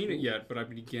haven't seen it yet, but I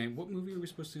began. What movie are we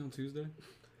supposed to see on Tuesday?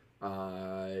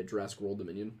 Jurassic World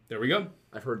Dominion. There we go.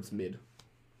 I've heard it's mid.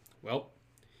 Well,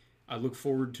 I look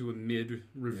forward to a mid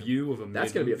review of a mid.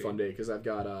 That's gonna be a fun day because I've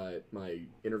got my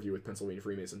interview with Pennsylvania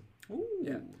Freemason. Ooh,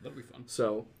 Yeah. that'll be fun.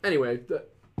 So anyway,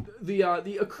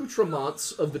 the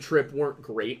accoutrements of the trip weren't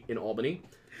great in Albany.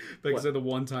 Like I said, the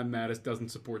one time Mattis doesn't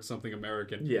support something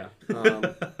American. Yeah.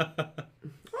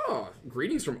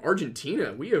 Greetings from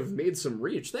Argentina. We have made some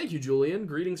reach. Thank you, Julian.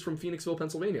 Greetings from Phoenixville,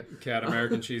 Pennsylvania. Cat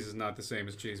American cheese is not the same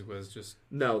as Cheese Whiz. Just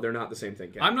No, they're not the same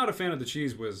thing. Kat. I'm not a fan of the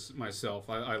Cheese Whiz myself.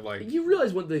 I like. You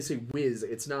realize when they say whiz,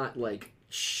 it's not like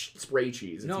spray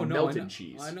cheese. It's melted I know.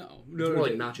 cheese. I know. It's No, more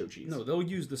like nacho cheese. No, they'll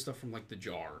use the stuff from like the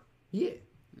jar. Yeah.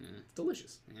 It's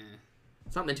delicious. Eh.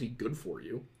 It's not meant to be good for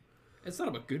you. It's not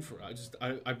about good for.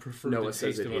 I prefer Noah the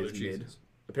says taste it of other is mid. cheeses.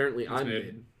 Apparently, I'm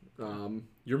mid. mid.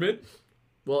 You're mid.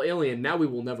 Well, Alien, now we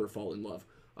will never fall in love.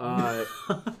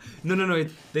 No.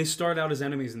 They start out as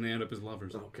enemies and they end up as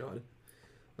lovers. Oh,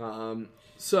 God.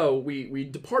 So we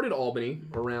departed Albany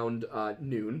around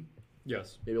noon,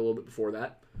 Yes. maybe a little bit before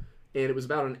that. And it was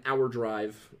about an hour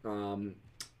drive. Aiden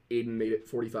made it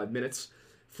 45 minutes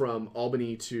from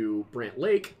Albany to Brant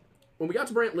Lake. When we got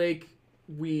to Brant Lake,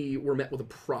 we were met with a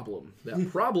problem. That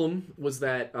problem was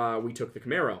that we took the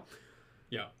Camaro.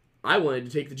 Yeah. I wanted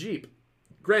to take the Jeep.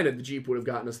 Granted, the Jeep would have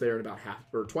gotten us there in about half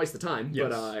or twice the time, Yes.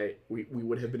 but we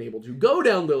would have been able to go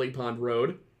down Lily Pond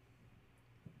Road.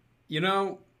 You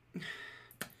know,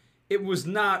 it was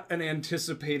not an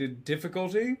anticipated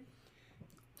difficulty.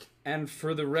 And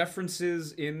for the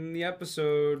references in the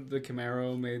episode, the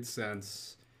Camaro made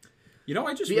sense. You know,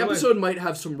 I just The realized... episode might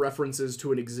have some references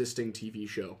to an existing TV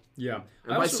show. Yeah.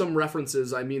 And by some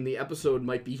references, I mean the episode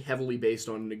might be heavily based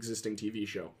on an existing TV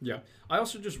show. Yeah. I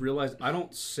also just realized I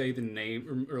don't say the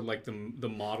name or like the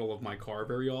model of my car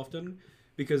very often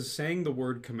because saying the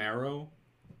word Camaro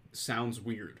sounds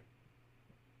weird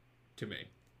to me.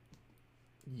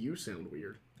 You sound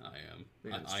weird. I am.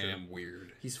 Yeah, it's I true. am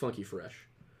weird. He's funky fresh.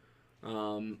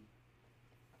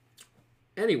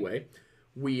 Anyway,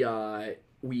 we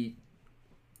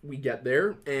get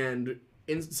there, and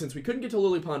since we couldn't get to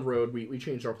Lily Pond Road, we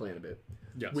changed our plan a bit.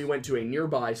 Yes. We went to a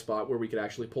nearby spot where we could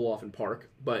actually pull off and park,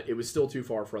 but it was still too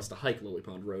far for us to hike Lily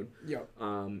Pond Road. Yeah.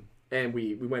 And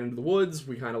we went into the woods.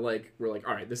 We're like,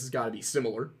 all right, this has got to be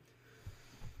similar.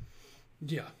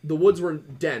 Yeah. The woods were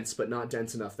dense, but not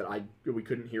dense enough that we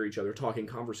couldn't hear each other talking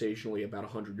conversationally about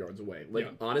 100 yards away. Like,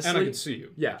 Yeah. honestly... And I could see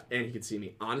you. Yeah, and he could see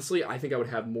me. Honestly, I think I would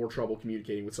have more trouble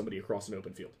communicating with somebody across an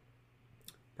open field.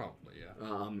 Probably,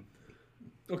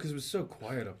 yeah. Oh, because it was so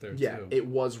quiet up there, Yeah, too. it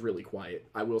was really quiet.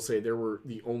 I will say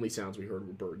the only sounds we heard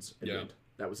were birds and wind.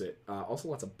 That was it. Also,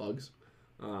 lots of bugs.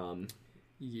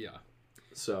 Yeah.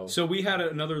 So we had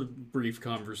another brief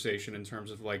conversation in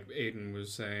terms of, like, Aiden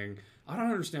was saying, I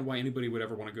don't understand why anybody would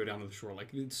ever want to go down to the shore.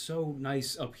 Like, it's so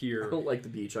nice up here. I don't like the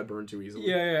beach. I burn too easily.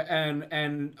 Yeah,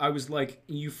 and I was like,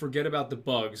 you forget about the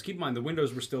bugs. Keep in mind, the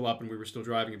windows were still up and we were still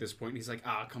driving at this point. And he's like,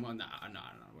 come on, nah,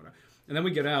 whatever. And then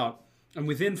we get out, and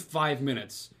within 5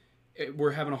 minutes,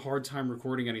 we're having a hard time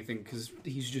recording anything because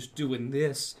he's just doing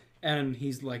this. And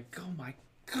he's like, oh my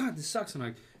God, this sucks. And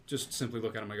I just simply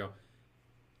look at him and I go,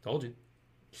 told you.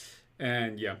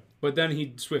 And yeah, but then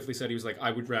he swiftly said, he was like,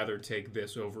 I would rather take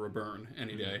this over a burn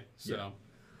any day. So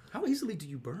how easily do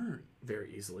you burn?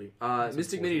 Very easily.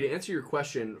 Mystic Mini, to answer your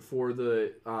question for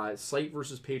the site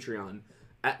versus Patreon,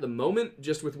 at the moment,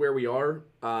 just with where we are,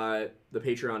 the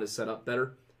Patreon is set up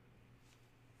better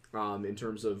in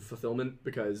terms of fulfillment,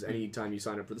 because anytime you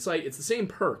sign up for the site, it's the same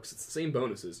perks, it's the same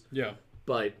bonuses. Yeah.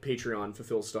 But Patreon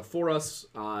fulfills stuff for us.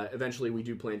 Eventually, we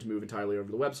do plan to move entirely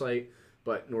over to the website,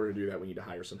 but in order to do that, we need to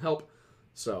hire some help.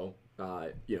 So,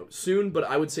 soon, but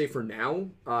I would say for now,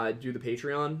 do the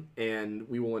Patreon, and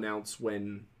we will announce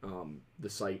when the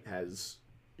site has,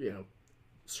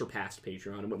 surpassed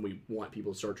Patreon, and when we want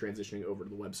people to start transitioning over to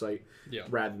the website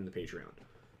rather than the Patreon.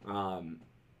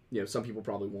 Some people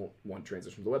probably won't want to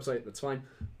transition to the website, that's fine,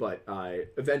 but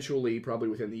eventually, probably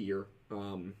within the year,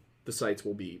 the sites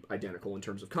will be identical in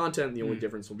terms of content. The only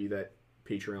difference will be that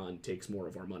Patreon takes more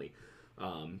of our money.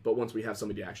 But once we have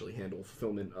somebody to actually handle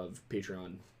fulfillment of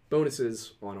Patreon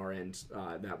bonuses on our end,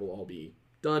 that will all be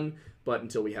done. But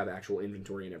until we have actual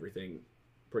inventory and everything,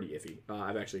 pretty iffy.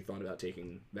 I've actually thought about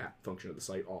taking that function of the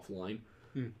site offline,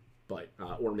 but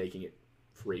or making it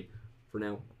free for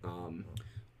now.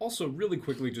 Also, really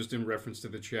quickly, just in reference to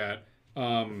the chat,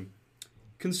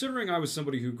 considering I was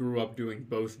somebody who grew up doing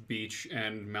both beach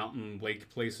and mountain lake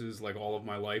places like all of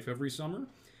my life every summer,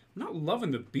 I'm not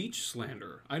loving the beach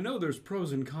slander. I know there's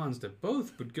pros and cons to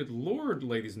both, but good lord,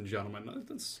 ladies and gentlemen,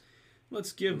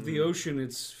 let's give the ocean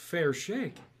its fair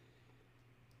shake.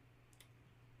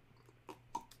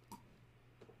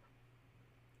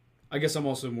 I guess I'm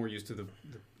also more used to the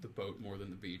boat more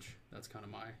than the beach. That's kind of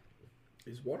my...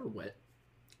 Is water wet?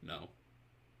 No.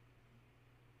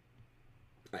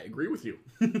 I agree with you.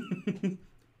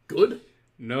 Good?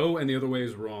 No, and the other way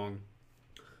is wrong.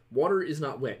 Water is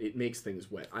not wet. It makes things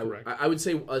wet. Correct. I would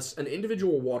say an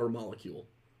individual water molecule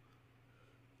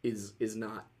is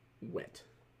not wet.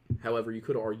 However, you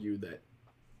could argue that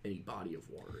any body of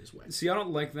water is wet. See, I don't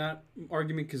like that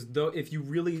argument, because if you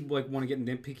really want to get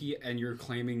nitpicky and you're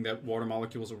claiming that water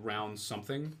molecules around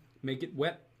something make it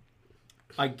wet,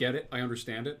 I get it. I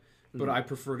understand it. But I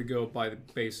prefer to go by the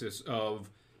basis of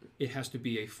it has to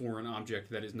be a foreign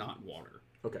object that is not water.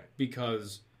 Okay.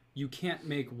 Because you can't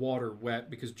make water wet,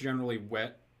 because generally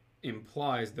wet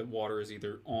implies that water is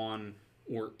either on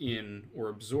or in or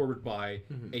absorbed by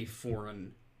a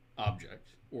foreign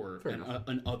object or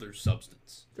an other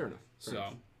substance. Fair enough.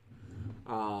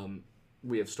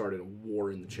 We have started a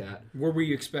war in the chat. Were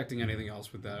we expecting anything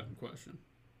else with that question?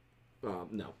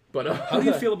 No. But how do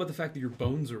you feel about the fact that your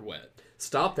bones are wet?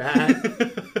 Stop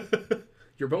that.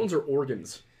 Your bones are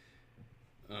organs.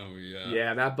 Oh, yeah.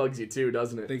 Yeah, that bugs you too,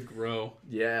 doesn't it? They grow.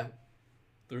 Yeah.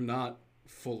 They're not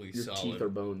fully Your solid. Your teeth are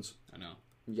bones. I know.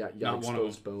 Yeah, you got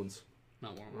exposed bones.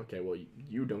 Not one of them. Okay, well,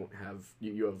 you don't have...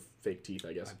 You have fake teeth,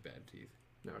 I guess. I have bad teeth.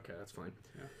 Okay, that's fine.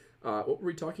 Yeah. What were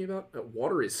we talking about?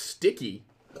 Water is sticky.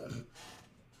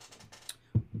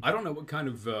 I don't know what kind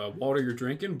of water you're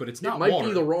drinking, but it's not water. It might water.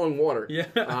 be the wrong water. Yeah.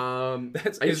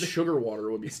 I guess sugar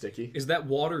water would be sticky. Is that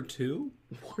water too?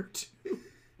 Water 2?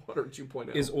 Water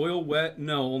 2.0. Is oil wet?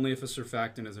 No, only if a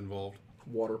surfactant is involved.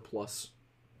 Water plus.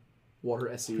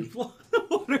 Water SE.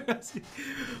 Water SE.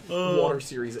 Water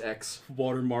Series X.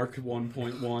 Watermark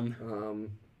 1.1.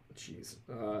 Jeez.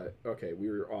 Okay, we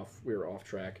were off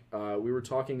track. We were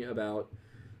talking about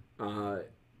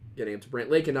getting up to Brant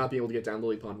Lake and not being able to get down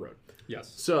Lily Pond Road.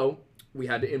 Yes. So we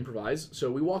had to improvise. So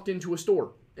we walked into a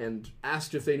store and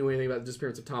asked if they knew anything about the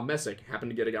disappearance of Tom Messick.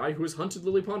 Happened to get a guy who has hunted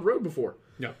Lily Pond Road before.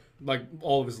 Yeah, like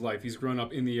all of his life. He's grown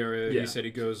up in the area. Yeah. He said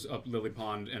he goes up Lily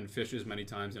Pond and fishes many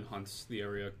times and hunts the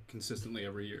area consistently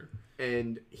every year.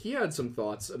 And he had some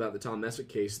thoughts about the Tom Messick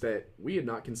case that we had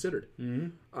not considered.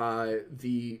 Mm-hmm.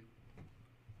 The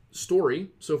story,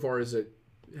 so far as it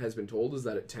has been told, is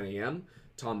that at 10 a.m.,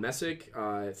 Tom Messick,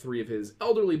 3 of his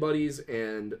elderly buddies,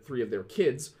 and 3 of their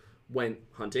kids went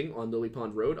hunting on Lily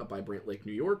Pond Road up by Brant Lake,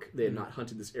 New York. They had not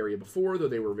hunted this area before, though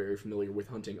they were very familiar with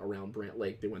hunting around Brant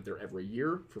Lake. They went there every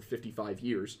year for 55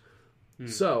 years.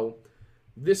 So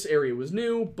this area was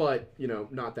new, but, you know,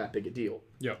 not that big a deal.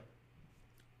 Yeah.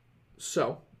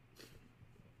 So,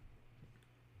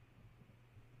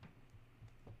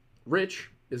 Rich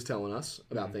is telling us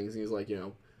about things, and he's like, you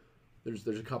know,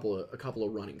 there's a couple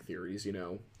of running theories, you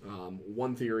know.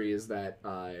 One theory is that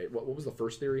what was the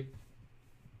first theory?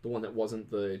 The one that wasn't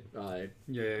the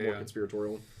more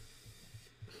conspiratorial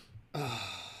one.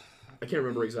 I can't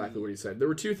remember exactly what he said. There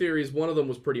were two theories. One of them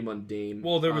was pretty mundane.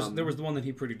 Well, there was the one that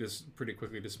he pretty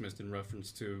quickly dismissed in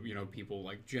reference to, you know, people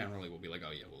like generally will be like,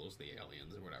 oh yeah, well those are the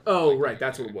aliens or whatever. Oh, like, right,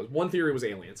 that's what it was. One theory was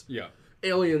aliens. Yeah.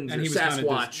 Aliens And or he was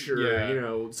Sasquatch kinda or, you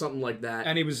know, something like that.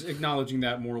 And he was acknowledging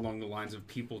that more along the lines of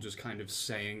people just kind of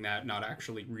saying that, not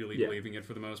actually really believing it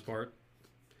for the most part.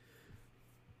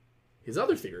 His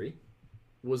other theory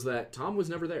was that Tom was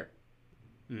never there.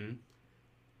 Mm-hmm.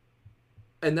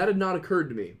 And that had not occurred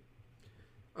to me.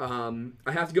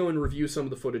 I have to go and review some of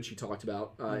the footage he talked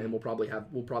about, and we'll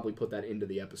probably put that into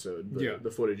the episode. The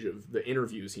footage of the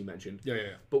interviews he mentioned.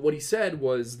 Yeah. But what he said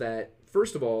was that,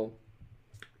 first of all,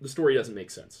 the story doesn't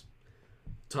make sense.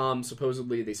 Tom,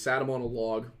 supposedly, they sat him on a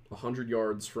log 100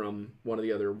 yards from one of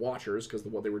the other watchers, because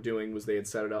what they were doing was they had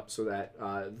set it up so that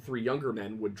the three younger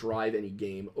men would drive any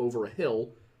game over a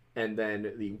hill, and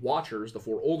then the watchers, the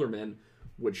four older men,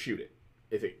 would shoot it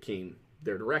if it came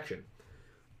their direction.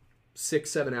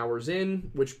 6-7 hours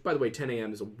in, which, by the way, 10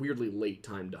 a.m. is a weirdly late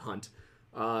time to hunt.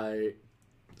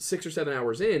 6 or 7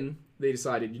 hours in, they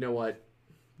decided, you know what?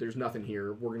 There's nothing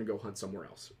here. We're going to go hunt somewhere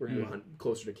else. We're going to go hunt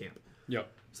closer to camp.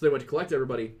 Yep. So they went to collect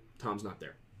everybody. Tom's not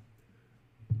there.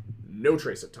 No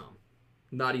trace of Tom.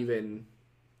 Not even...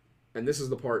 And this is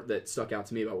the part that stuck out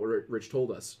to me about what Rich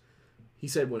told us. He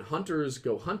said when hunters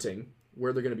go hunting,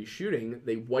 where they're going to be shooting,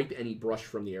 they wipe any brush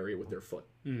from the area with their foot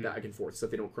back and forth so that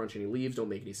they don't crunch any leaves, don't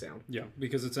make any sound. Yeah,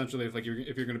 because essentially if you're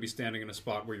going to be standing in a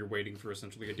spot where you're waiting for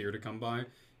essentially a deer to come by,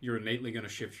 you're innately going to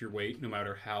shift your weight no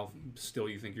matter how still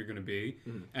you think you're going to be.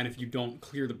 And if you don't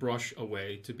clear the brush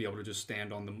away to be able to just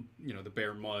stand on the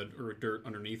bare mud or dirt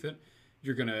underneath it,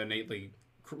 you're going to innately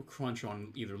crunch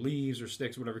on either leaves or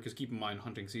sticks or whatever, because keep in mind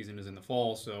hunting season is in the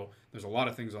fall, so there's a lot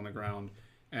of things on the ground.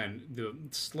 And the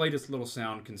slightest little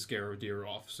sound can scare a deer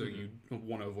off, so you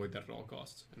want to avoid that at all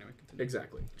costs. Anyway, continue.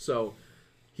 Exactly. So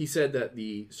he said that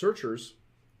the searchers,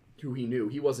 who he knew,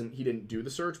 he didn't do the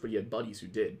search, but he had buddies who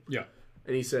did. Yeah.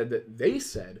 And he said that they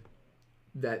said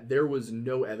that there was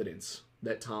no evidence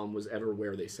that Tom was ever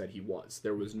where they said he was.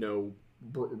 There was no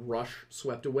brush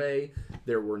swept away.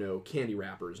 There were no candy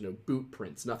wrappers, no boot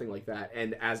prints, nothing like that.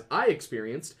 And as I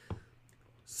experienced,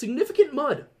 significant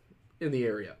mud in the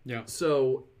area. Yeah.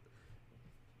 So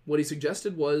what he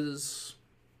suggested was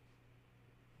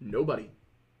nobody.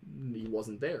 He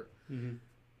wasn't there. Mm-hmm.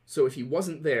 So if he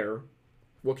wasn't there,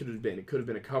 what could it have been? It could have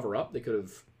been a cover-up. They could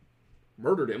have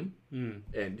murdered him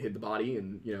and hid the body,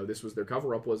 and, you know, this was their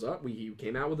cover-up was up. He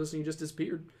came out with us and he just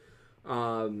disappeared.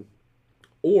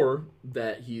 Or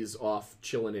that he's off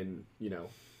chilling in, you know,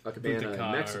 a cabana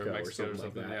in Mexico or something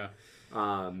like that.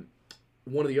 Yeah.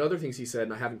 One of the other things he said,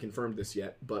 and I haven't confirmed this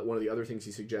yet, but one of the other things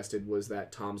he suggested was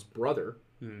that Tom's brother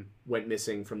went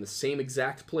missing from the same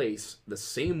exact place the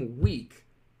same week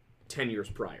 10 years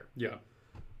prior. Yeah.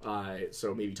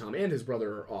 So maybe Tom and his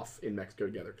brother are off in Mexico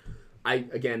together. I,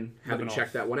 again, haven't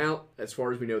checked that one out. As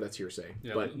far as we know, that's hearsay.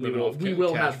 Yeah, but we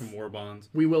will have from war bonds.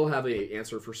 We will have a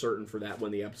answer for certain for that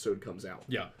when the episode comes out.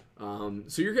 Yeah.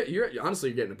 So you're honestly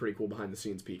you're getting a pretty cool behind the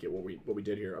scenes peek at what we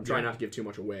did here. I'm trying not to give too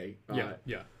much away.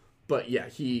 Yeah. But yeah,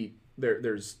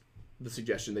 there's the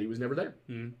suggestion that he was never there,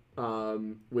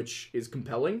 which is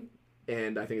compelling,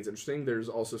 and I think it's interesting. There's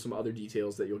also some other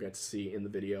details that you'll get to see in the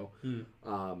video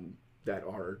that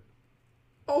are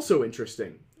also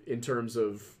interesting in terms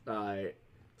of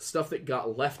stuff that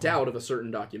got left out of a certain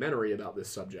documentary about this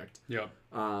subject. Yeah.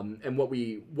 And what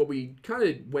we kind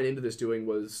of went into this doing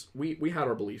was we had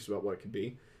our beliefs about what it could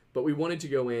be, but we wanted to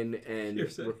go in and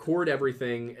record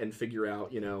everything and figure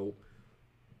out, you know,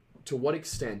 to what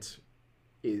extent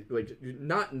is we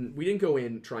didn't go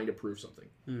in trying to prove something.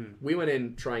 We went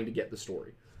in trying to get the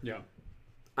story. Yeah.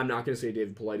 I'm not going to say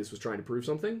David Paulides was trying to prove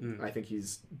something. I think he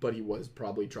was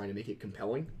probably trying to make it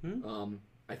compelling.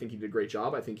 I think he did a great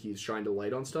job. I think he's shined a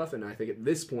light on stuff, and I think at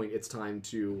this point it's time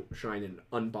to shine an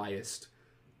unbiased,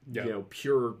 you know,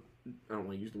 pure. I don't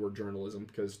want to use the word journalism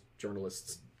because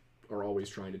journalists are always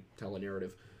trying to tell a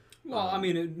narrative. Well, I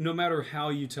mean, no matter how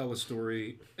you tell a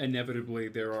story, inevitably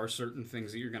there are certain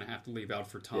things that you're going to have to leave out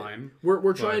for time. Yeah.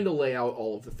 We're trying to lay out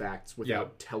all of the facts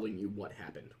without telling you what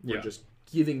happened. We're just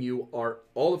giving you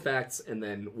all the facts, and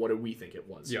then what do we think it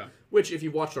was. Yeah. Which, if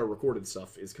you've watched our recorded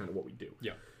stuff, is kind of what we do.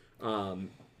 Yeah.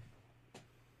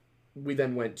 We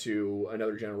then went to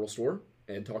another general store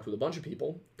and talked with a bunch of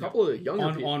people. A couple of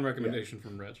younger people. On recommendation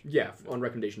from Rich. Yeah, on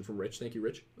recommendation from Rich. Thank you,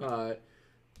 Rich.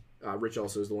 Rich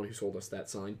also is the one who sold us that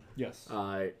sign. Yes.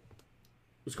 It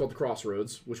was called The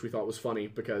Crossroads, which we thought was funny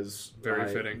because...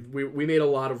 Very fitting. We made a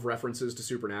lot of references to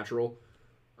Supernatural,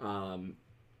 and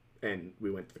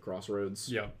we went to The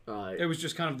Crossroads. Yeah. It was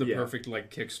just kind of the perfect,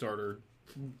 like, Kickstarter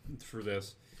for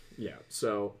this. Yeah,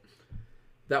 so...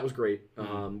 That was great.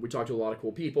 We talked to a lot of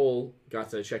cool people. Got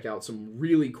to check out some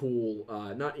really cool,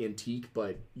 not antique,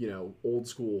 but old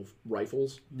school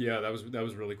rifles. Yeah, that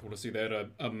was really cool to see. They had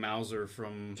a Mauser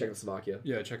from Czechoslovakia.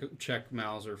 Yeah, Czech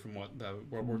Mauser from what,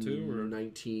 World War II or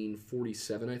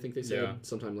 1947, I think they said. Yeah.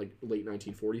 Sometime like late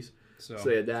 1940s. So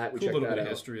they had that. We cool checked little that bit of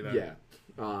out. history there.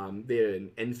 Yeah. They had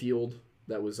an Enfield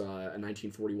that was a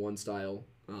 1941 style.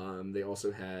 They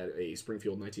also had a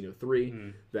Springfield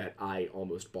 1903 that I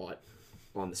almost bought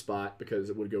on the spot because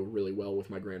it would go really well with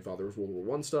my grandfather's World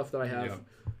War I stuff that I have,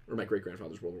 or my great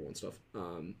grandfather's World War I stuff.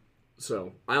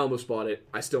 So I almost bought it.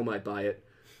 I still might buy it.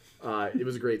 It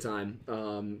was a great time.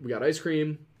 We got ice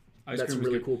cream. Met some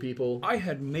really cool people. I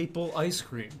had maple ice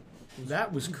cream.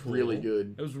 That was cool. Really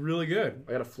good. It was really good.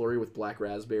 I got a flurry with black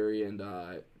raspberry and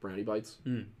brownie bites.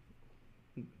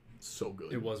 So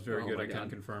good. It was very good. I can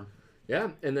confirm.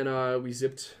 Yeah, and then we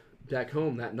zipped back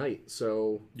home that night.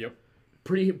 So yep.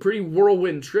 Pretty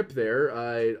whirlwind trip there.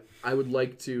 I would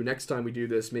like to, next time we do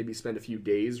this, maybe spend a few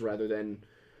days rather than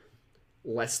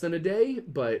less than a day,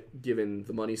 but given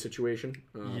the money situation.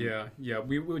 Yeah.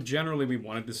 We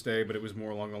wanted to stay, but it was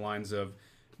more along the lines of,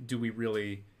 do we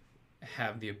really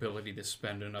have the ability to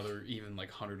spend another even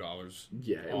like $100?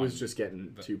 Yeah, it was just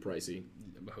getting too pricey.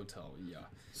 Hotel, yeah.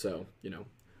 So,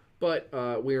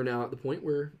 But we are now at the point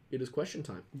where it is question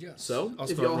time. Yes. So,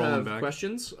 if y'all have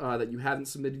questions that you haven't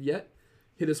submitted yet,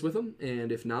 hit us with them,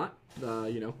 and if not,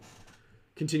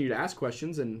 continue to ask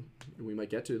questions, and we might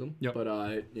get to them. Yep.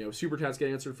 But super chats get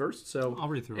answered first, so I'll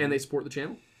read through. And they support the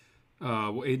channel.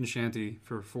 Well, Aiden Shanty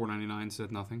for $4.99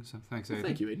 said nothing, so thanks, Aiden.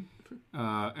 Thank you, Aiden.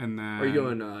 And then are you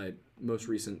going most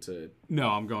recent to? No,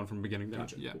 I'm going from beginning to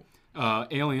gotcha, yeah. Cool.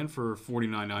 Alien for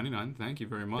 $49.99. Thank you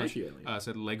very much. Thank you, Alien.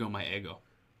 Said Lego my ego.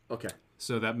 Okay.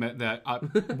 So that meant that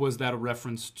was that a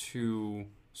reference to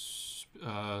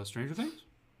Stranger Things?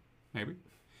 Maybe.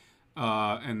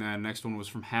 And then next one was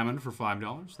from Hammond for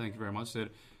 $5. Thank you very much. Said,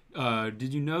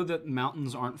 did you know that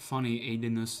mountains aren't funny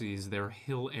aidinocies? They're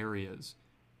hill areas.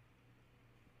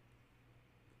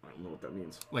 I don't know what that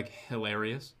means. Like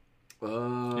hilarious?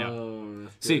 Yeah.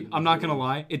 See, I'm not going to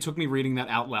lie. It took me reading that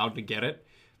out loud to get it,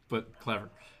 but clever.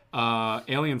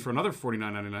 Alien for another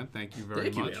 $49.99. Thank you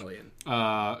very much. Thank you,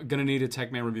 Alien. Gonna need a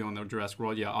Techman review on the Jurassic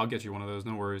World. Yeah, I'll get you one of those.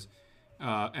 No worries.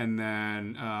 And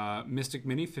then Mystic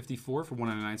Mini 54 for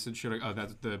 $1.99 said, should I? Oh,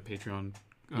 that's the Patreon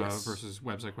versus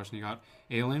website question you got.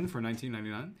 Alien for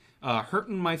 $19.99.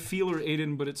 Hurting my feeler,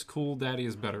 Aiden, but it's cool. Daddy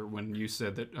is better. When you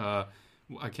said that, I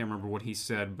can't remember what he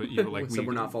said, but you were like,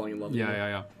 we're not falling in love.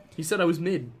 Yeah. He said I was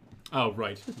mid. Oh,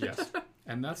 right. Yes.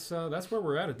 And that's where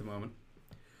we're at the moment.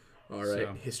 All right.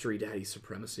 So. History Daddy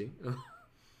supremacy.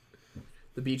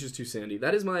 The beach is too sandy.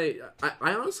 That is my...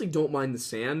 I honestly don't mind the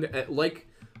sand. Like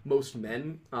most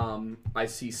men, I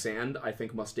see sand, I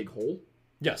think must dig hole.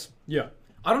 Yes. Yeah.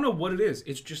 I don't know what it is.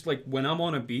 It's just like when I'm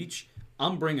on a beach,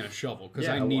 I'm bringing a shovel because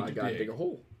I need to dig a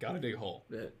hole. Gotta dig a hole.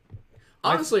 Yeah.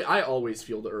 Honestly, I always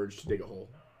feel the urge to dig a hole.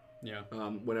 Yeah.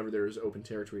 Whenever there's open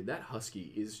territory. That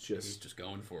husky is just... He's just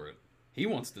going for it. He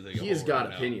wants to dig a hole. He has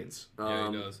got opinions.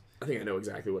 Yeah, he does. I think I know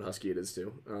exactly what husky it is,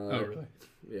 too. Oh, really?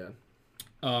 Yeah.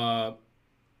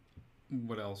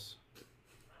 What else?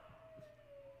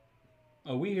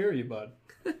 Oh, we hear you, bud.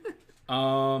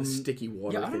 Sticky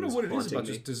water. Yeah, I don't know what it is about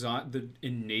just the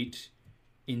innate,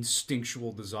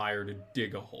 instinctual desire to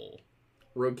dig a hole.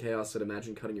 Rogue Chaos said,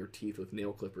 imagine cutting your teeth with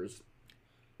nail clippers.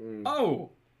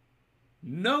 Oh.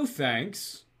 No,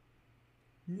 thanks.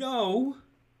 No.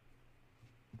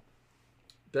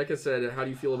 Becca said, how do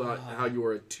you feel about how you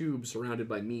are a tube surrounded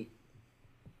by meat?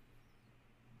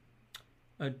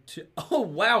 Oh,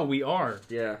 wow, we are.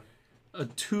 Yeah. A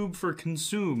tube for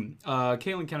consume.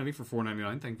 Caitlin Kennedy for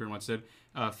 $4.99. Thank you very much. Said,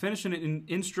 finish an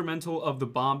instrumental of the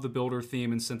Bob the Builder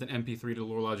theme and sent an MP3 to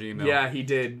Lorelodge email. Yeah, he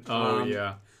did. Oh,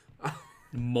 yeah.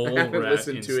 Mole rat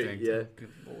listened instinct. To it yet.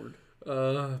 Good Lord.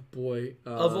 Boy.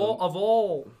 Of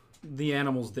all the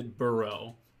animals that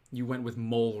burrow, you went with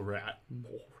mole rat.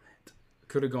 Mole rat.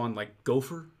 Could have gone like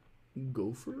gopher.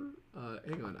 Gopher?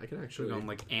 Hang on, I can actually... Could have gone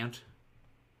like ant.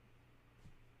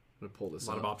 I'm going to pull this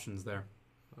up. A lot of options there.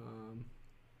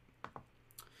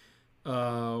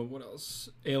 What else?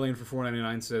 Alien for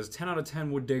 $4.99 says 10 out of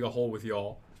 10 would dig a hole with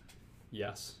y'all.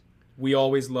 Yes. We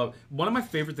always love... One of my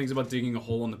favorite things about digging a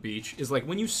hole on the beach is like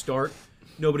when you start,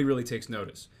 nobody really takes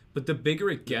notice. But the bigger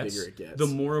it gets, the gets.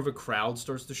 more of a crowd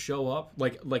starts to show up,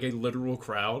 like a literal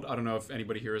crowd. I don't know if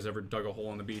anybody here has ever dug a hole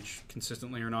on the beach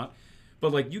consistently or not,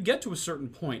 but like you get to a certain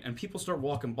point and people start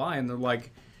walking by and they're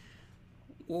like,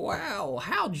 "Wow,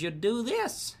 how'd you do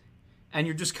this?" And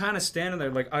you're just kind of standing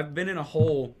there. Like I've been in a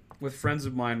hole with friends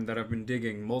of mine that I've been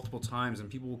digging multiple times, and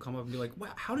people will come up and be like, "Wow,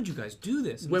 how did you guys do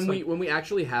this?" And when we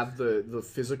actually have the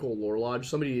physical lore lodge,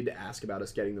 somebody needed to ask about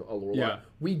us getting a lore lodge.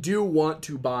 We do want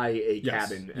to buy a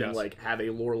cabin and like have a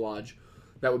lore lodge.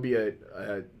 That would be a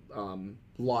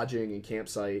lodging and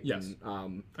campsite. Yes.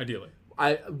 And, ideally.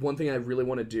 One thing I really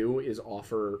want to do is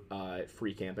offer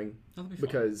free camping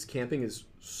because camping is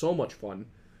so much fun,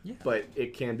 but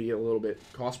it can be a little bit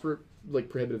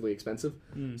prohibitively expensive.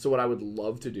 So what I would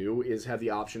love to do is have the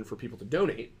option for people to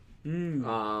donate,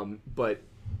 but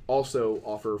also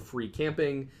offer free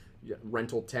camping,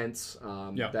 rental tents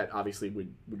that obviously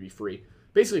would be free.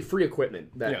 Basically free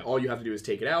equipment that all you have to do is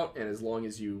take it out, and as long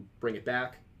as you bring it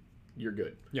back, you're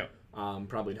good. Yeah.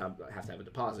 Probably have to have a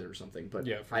deposit or something, but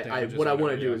what I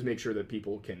want to do is make sure that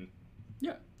people can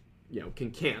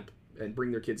can camp and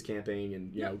bring their kids camping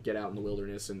and get out in the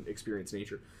wilderness and experience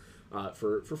nature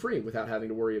for free without having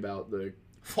to worry about the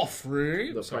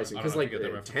pricing, because like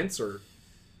tents are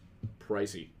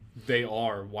pricey. They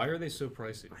are. Why are they so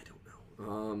pricey? I don't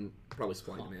know. Probably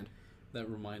supply and demand. That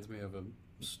reminds me of a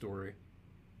story.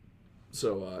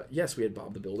 So yes, we had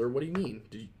Bob the Builder. What do you mean?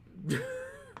 Did you...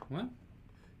 What?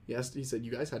 Yes, he said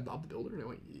you guys had Bob the Builder, and I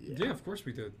went, yeah, of course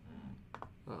we did.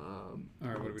 All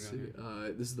right, what are we doing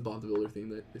here? This is the Bob the Builder theme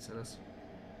that they sent us.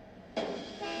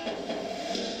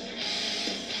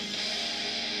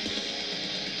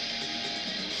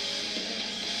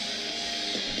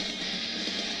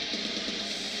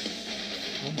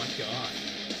 Oh my god.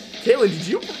 Caitlin,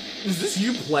 is this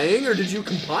you playing, or did you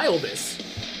compile this?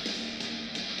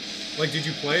 Like, did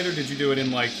you play it, or did you do it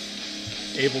in, like,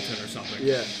 Ableton or something?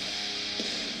 Yeah.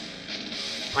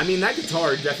 I mean, that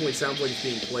guitar definitely sounds like it's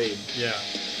being played. Yeah.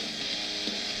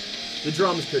 The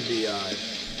drums could be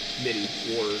MIDI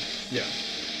or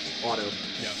auto.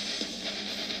 Yeah.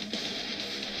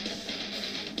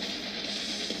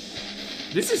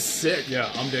 This is sick.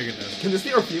 Yeah, I'm digging this. Can this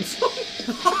be our theme song?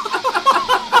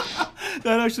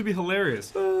 That'd actually be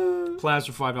hilarious.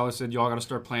 Plaz for $5 said, y'all gotta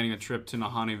start planning a trip to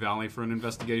Nahanni Valley for an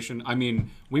investigation. I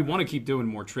mean, we want to keep doing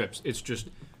more trips. It's just,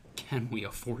 can we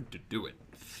afford to do it?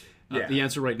 The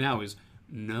answer right now is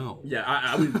no. Yeah,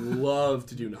 I would love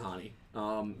to do Nahanni.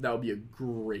 That would be a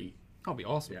great... That'd be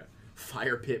awesome. Yeah.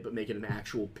 Fire pit, but make it an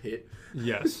actual pit.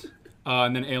 Yes.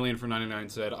 And then Alien for 99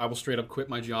 said, I will straight up quit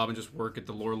my job and just work at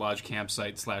the Lore Lodge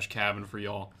campsite / cabin for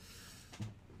y'all.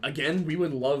 Again, we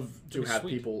would love to have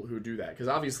people who do that, because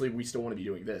obviously we still want to be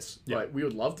doing this. Yeah. But we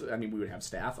would love to... I mean, we would have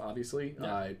staff, obviously.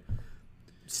 Yeah.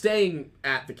 Staying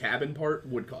at the cabin part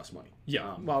would cost money.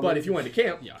 Yeah. But if you wanted to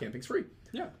camp, camping's free.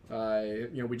 Yeah.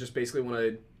 We just basically want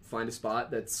to find a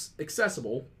spot that's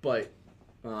accessible, but,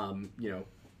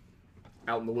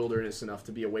 out in the wilderness enough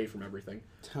to be away from everything.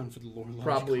 Town for the Lore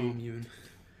Lodge commune.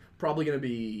 Probably going to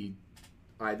be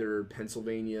either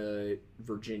Pennsylvania,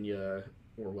 Virginia,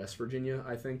 or West Virginia,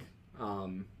 I think.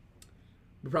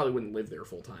 We probably wouldn't live there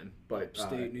full time, but...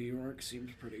 Upstate New York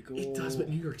seems pretty cool. It does, but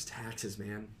New York's taxes,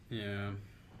 man. Yeah.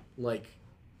 Like,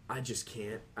 I just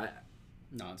can't...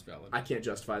 No, it's valid. I can't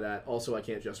justify that. Also, I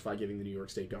can't justify giving the New York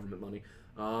State government money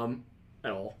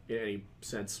at all, in any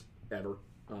sense, ever.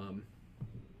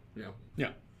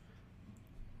 Yeah.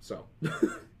 So.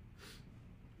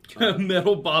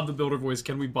 Metal Bob the Builder voice,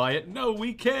 can we buy it? No,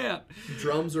 we can't.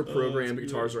 Drums are programmed,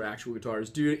 guitars are actual guitars.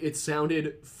 Dude, it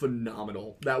sounded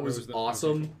phenomenal. That was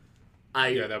awesome.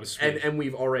 Yeah, that was sweet. And we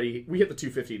hit the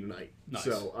 250 tonight. Nice.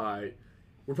 So,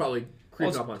 we're probably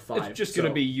creeping up on 5. It's just going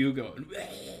to be you going...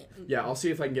 Yeah, I'll see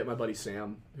if I can get my buddy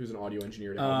Sam, who's an audio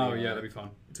engineer, to help me. That'd be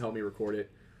fun. To help me record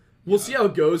it. We'll see how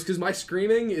it goes, because my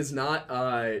screaming is not...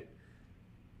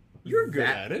 You're good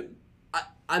at it.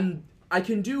 I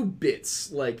can do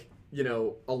bits, like,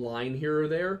 a line here or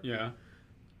there. Yeah.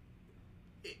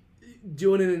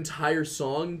 Doing an entire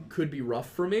song could be rough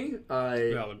for me.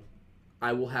 Valid.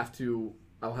 I'll have to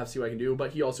see what I can do, but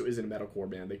he also is in a metalcore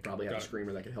band. They probably have a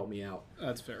screamer that could help me out.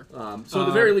 That's fair. So at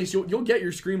the very least, you'll get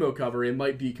your screamo cover. It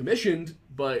might be commissioned,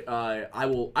 but I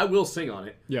will sing on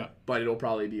it. Yeah. But it'll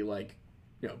probably be like,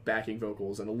 backing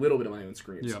vocals and a little bit of my own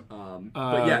screams. Yeah.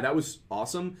 But yeah, that was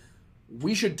awesome.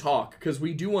 We should talk, because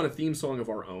we do want a theme song of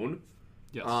our own.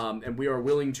 Yes. And we are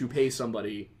willing to pay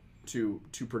somebody to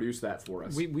produce that for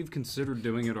us. We've considered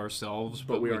doing it ourselves,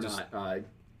 but we are not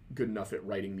good enough at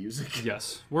writing music.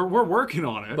 Yes, we're working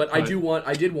on it. But I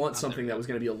did want something that was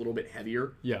going to be a little bit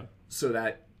heavier. Yeah. So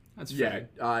that That's yeah, fair.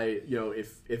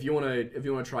 if you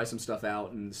wanna try some stuff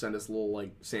out and send us little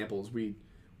like samples, we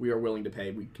are willing to pay.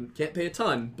 We can't pay a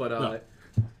ton, but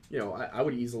I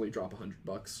would easily drop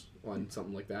 $100 on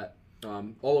something like that.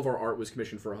 All of our art was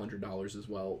commissioned for $100 as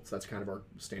well, so that's kind of our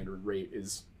standard rate.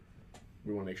 Is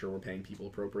we want to make sure we're paying people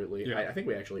appropriately. Yeah. I think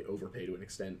we actually overpay to an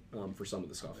extent for some of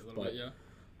the stuff, but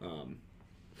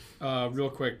real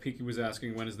quick, Piki was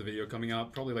asking when is the video coming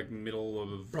out? Probably like middle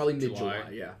of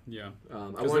mid-July. Yeah. Yeah. I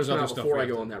want to come out before I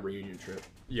go on that reunion trip.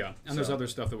 Yeah, and there's other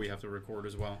stuff that we have to record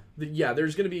as well.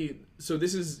 There's going to be... So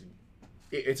this is...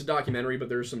 It's a documentary, but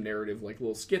there's some narrative, like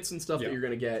little skits and stuff that you're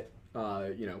going to get.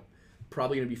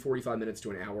 Probably going to be 45 minutes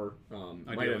to an hour.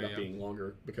 Might end up being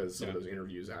longer because some of those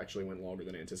interviews actually went longer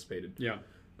than anticipated. Yeah.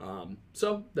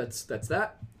 So that's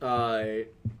that.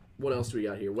 What else do we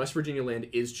got here? West Virginia land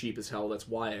is cheap as hell. That's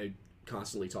why I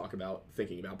constantly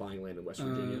thinking about buying land in West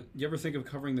Virginia. You ever think of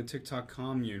covering the TikTok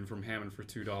commune from Hammond for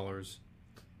 $2?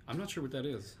 I'm not sure what that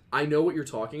is. I know what you're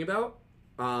talking about.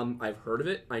 I've heard of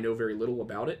it. I know very little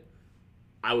about it.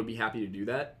 I would be happy to do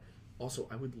that. Also,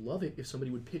 I would love it if somebody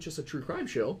would pitch us a true crime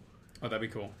show. Oh, that'd be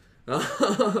cool.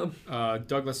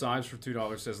 Douglas Ives for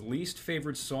 $2 says, least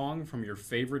favorite song from your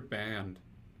favorite band?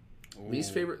 Ooh.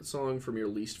 Least favorite song from your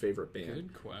least favorite band?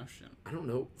 Good question. I don't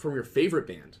know. From your favorite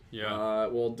band? Yeah.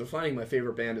 Well, defining my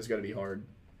favorite band is going to be hard.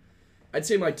 I'd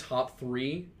say my top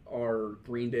 3 are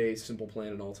Green Day, Simple Plan,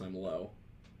 and All Time Low.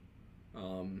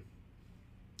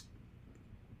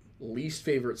 Least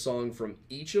favorite song from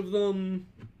each of them...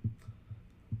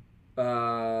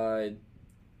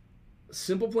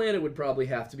 Simple Plan, it would probably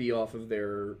have to be off of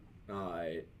their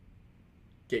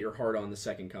Get Your Heart On, the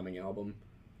Second Coming album.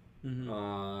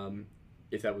 Mm-hmm.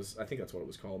 If that was, I think that's what it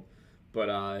was called. But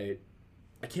I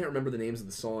can't remember the names of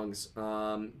the songs.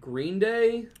 Green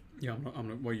Day. Yeah, I'm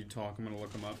gonna, while you talk, I'm gonna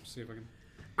look them up, see if I can.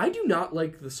 I do not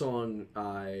like the song.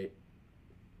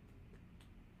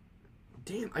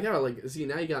 Damn, I gotta see.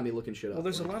 Now you got me looking shit up. Well,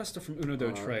 there's a lot of stuff from Uno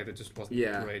Do Tre that just wasn't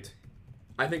great.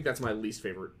 I think that's my least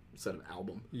favorite set of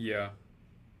album. Yeah.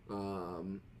 Let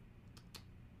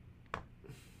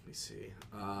me see.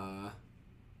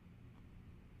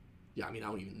 Yeah, I mean, I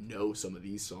don't even know some of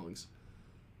these songs.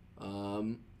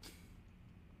 The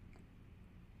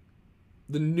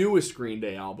newest Green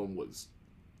Day album was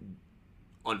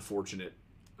unfortunate.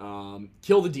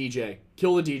 Kill the DJ.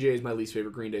 Kill the DJ is my least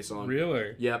favorite Green Day song.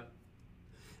 Really? Yep.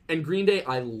 And Green Day,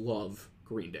 I love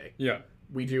Green Day. Yeah.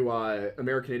 We do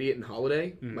American Idiot and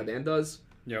Holiday. Mm-hmm. My band does.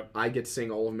 Yep. I get to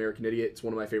sing all of American Idiot. It's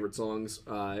one of my favorite songs.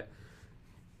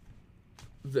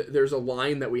 There's a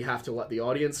line that we have to let the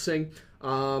audience sing.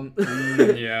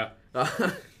 Yeah.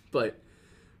 But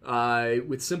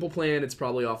with Simple Plan, it's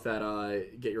probably off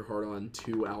that Get Your Heart On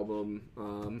 2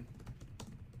 album.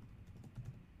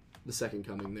 The Second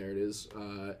Coming, there it is.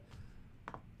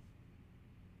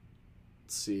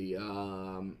 Let's see.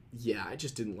 Yeah, I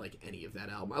just didn't like any of that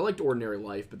album. I liked Ordinary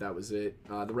Life, but that was it.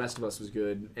 The Rest of Us was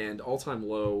good, and All Time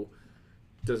Low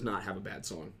does not have a bad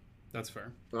song. That's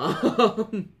fair.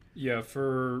 Yeah,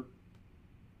 for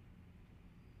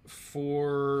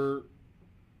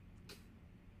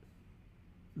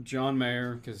John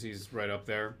Mayer, because he's right up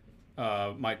there.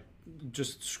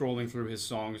 Just scrolling through his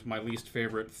songs, my least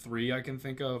favorite 3 I can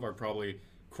think of are probably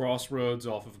Crossroads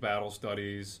off of Battle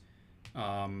Studies,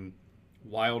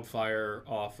 Wildfire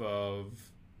off of...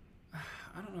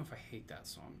 I don't know if I hate that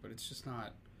song, but it's just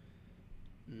not...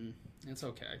 it's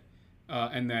okay.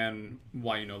 And then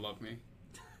Why You No Love Me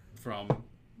from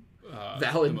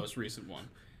Valid. the most recent one.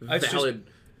 Valid.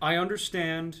 I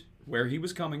understand where he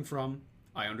was coming from.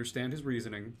 I understand his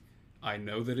reasoning. I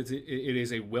know that it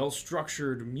is a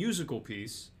well-structured musical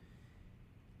piece.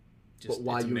 But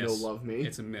Why You No Love Me?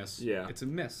 It's a miss. Yeah. It's a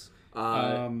miss.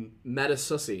 Meta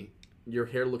Sussy. Your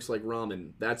hair looks like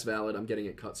ramen. That's valid. I'm getting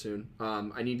it cut soon.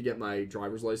 I need to get my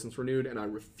driver's license renewed, and I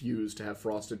refuse to have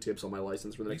frosted tips on my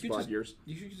license for the next 5 years.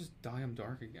 You should just dye them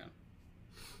dark again.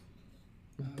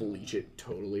 Bleach it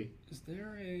totally. Is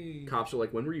there a... Cops are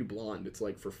like, when were you blonde? It's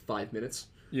like for 5 minutes.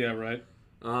 Yeah, right.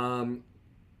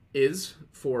 Is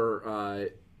for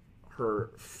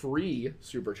her free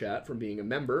super chat from being a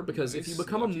member, because if you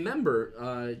become a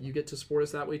member, you get to support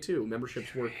us that way too.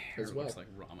 Memberships work as well. Looks like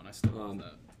ramen. I still love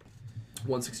that.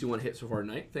 161 hit so far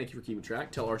tonight. Thank you for keeping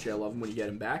track. Tell Archie I love him when you get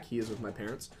him back. He is with my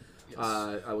parents. Yes.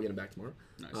 I will get him back tomorrow.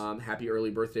 Nice. Happy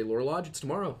early birthday, Laura Lodge. It's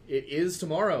tomorrow. It is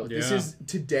tomorrow. Yeah.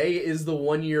 Today is the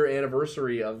 1 year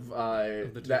anniversary of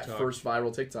that first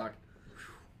viral TikTok.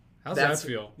 How's that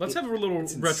feel? Let's have a little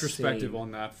retrospective on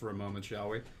that for a moment, shall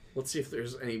we? Let's see if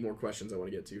there's any more questions I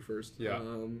want to get to first. Yeah.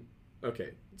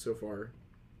 Okay, so far.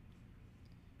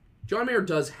 John Mayer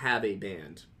does have a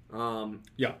band.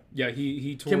 Yeah.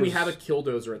 He tours. Can we have a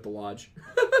killdozer at the lodge?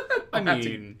 I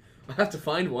mean, I have to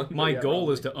find one. my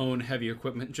goal is to own heavy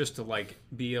equipment just to like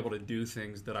be able to do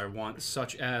things that I want,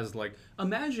 such as like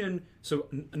imagine. So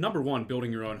number one,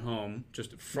 building your own home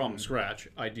just from scratch,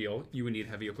 ideal. You would need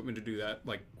heavy equipment to do that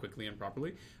like quickly and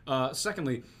properly.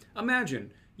 Secondly,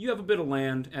 imagine you have a bit of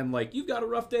land and like you've got a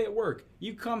rough day at work.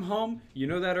 You come home, you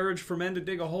know that urge for men to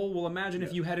dig a hole. Well, imagine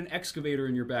if you had an excavator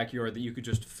in your backyard that you could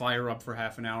just fire up for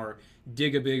half an hour,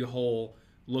 dig a big hole,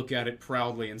 look at it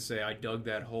proudly and say, I dug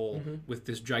that hole with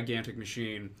this gigantic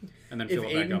machine, and then fill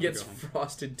it back Aiden up gets and go home.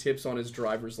 frosted tips on his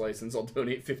driver's license, I'll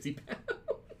donate 50 pounds.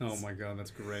 Oh my god,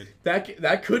 that's great.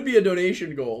 That could be a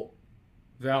donation goal.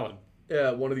 Valid.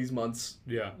 Yeah, one of these months.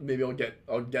 Yeah. Maybe I'll get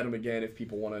them again if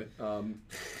people want to.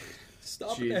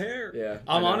 Stop Jeez. the hair. Yeah.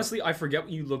 Honestly, I forget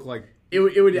what you look like. It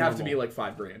would have Normal. to be like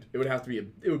 $5,000. It would have to be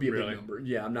it would be a Really? big number.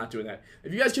 Yeah, I'm not doing that.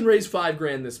 If you guys can raise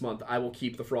 $5,000 this month, I will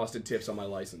keep the frosted tips on my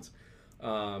license.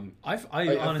 I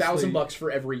 $1,000 honestly, bucks for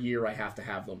every year I have to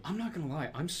have them. I'm not gonna lie.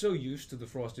 I'm so used to the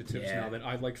frosted tips Yeah. now that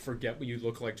I like forget what you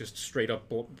look like, just straight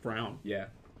up brown. Yeah,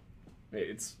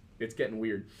 it's getting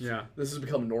weird. Yeah. This has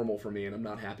become normal for me, and I'm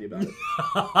not happy about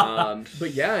it.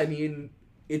 But yeah, I mean,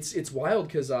 it's wild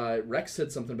because Rex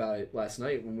said something about it last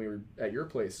night when we were at your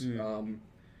place.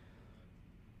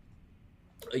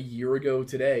 A year ago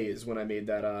today is when I made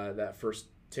that first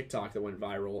TikTok that went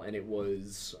viral, and it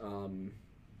was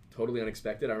totally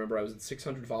unexpected. I remember I was at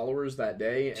 600 followers that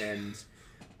day, and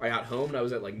I got home and I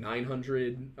was at like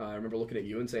 900. I remember looking at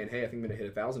you and saying, "Hey, I think I'm gonna hit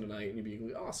 1,000 tonight," and you'd be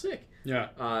like, "Oh, sick." Yeah.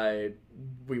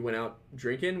 We went out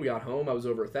drinking. We got home. I was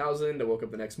over 1,000. I woke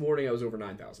up the next morning. I was over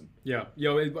 9,000. Yeah.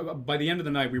 By the end of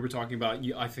the night, we were talking about.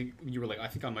 I think you were like, I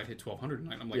think I might hit 1,200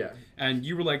 tonight. I'm like, Yeah. And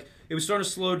you were like, it was starting to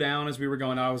slow down as we were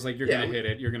going. I was like, you're gonna hit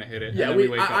it. You're gonna hit it. Yeah, and then we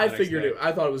wake up I the next figured day. it.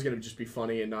 I thought it was gonna just be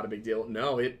funny and not a big deal.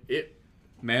 No, it.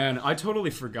 Man, I totally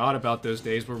forgot about those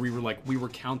days where we were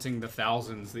counting the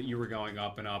thousands that you were going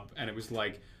up and up, and it was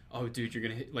like, oh, dude, you're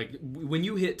gonna hit like when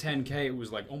you hit 10K, it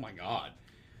was like, oh my god.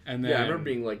 And then Yeah, I remember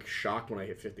being like shocked when I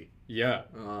hit 50. yeah,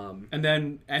 and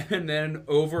then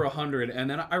over 100, and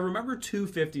then I remember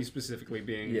 250 specifically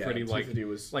being Yeah, pretty like 250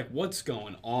 was like what's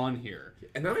going on here?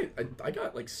 And then I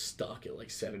got like stuck at like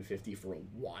 750 for a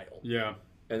while. Yeah,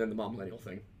 And then the Mom Millennial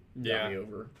thing got me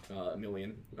over a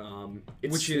million.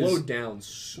 It Which slowed is- down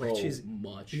so which is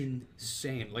much.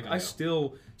 insane. Like I I know.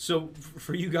 still so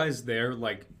for you guys there,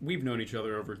 like we've known each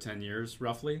other over 10 years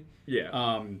roughly.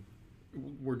 Yeah.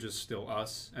 We're just still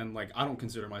us, and like I don't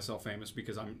consider myself famous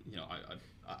because I'm,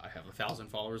 I have 1,000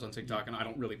 followers on TikTok and I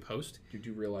don't really post. You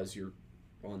do realize you're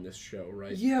on this show,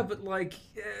 right? Yeah, but like,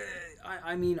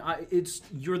 I mean, it's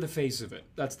you're the face of it.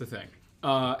 That's the thing.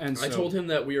 And so, I told him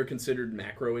that we are considered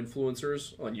macro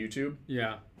influencers on YouTube,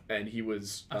 yeah. and he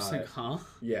was. I was like, huh?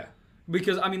 Yeah.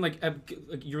 Because I mean, like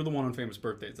you're the one on famous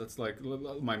birthdays. That's like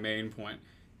my main point,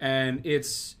 and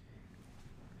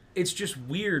it's just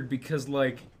weird because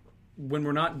like when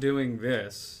we're not doing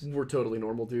this, We're totally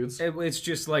normal dudes. it's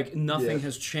just like nothing Yeah.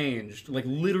 has changed. Like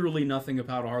literally nothing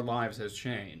about our lives has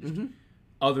changed,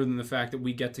 other than the fact that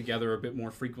we get together a bit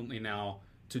more frequently now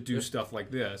to do stuff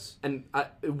like this. And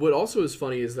what also is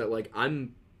funny is that like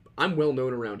I'm well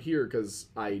known around here because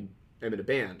I am in a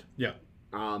band. Yeah,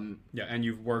 Um, yeah, and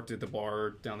you've worked at the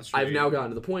bar down the street. I've now gotten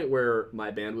to the point where my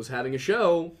band was having a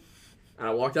show, and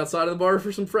I walked outside of the bar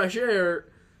for some fresh air.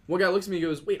 One guy looks at me and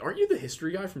goes, "Wait, aren't you the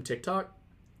history guy from TikTok?"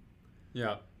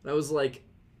 Yeah, And I was like,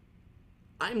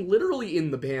 "I'm literally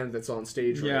in the band that's on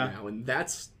stage right Yeah. now, and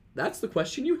that's the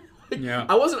question you." Like, Yeah.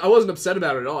 I wasn't upset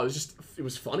about it at all. It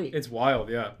was funny. it's wild.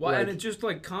 Yeah, well, Like- and it's just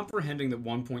like comprehending that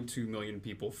 1.2 million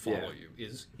people follow Yeah. you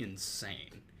is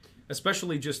insane.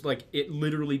 Especially just like it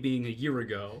literally being a year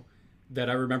ago that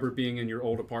I remember being in your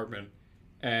old apartment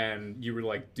and you were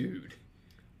like, dude,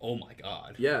 oh my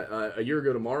god. Yeah, a year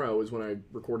ago tomorrow is when I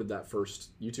recorded that first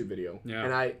YouTube video. Yeah.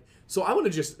 And so I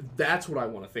want to that's what I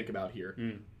want to think about here.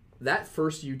 Mm. That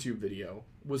first YouTube video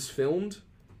was filmed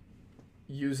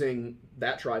using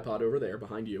that tripod over there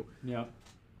behind you. Yeah.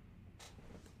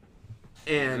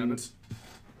 And,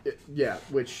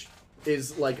 which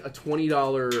is like a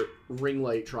 $20 ring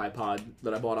light tripod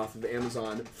that I bought off of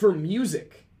Amazon for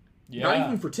music. Not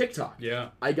even for TikTok. Yeah.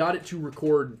 I got it to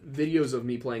record videos of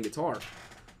me playing guitar.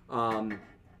 And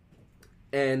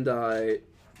it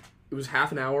was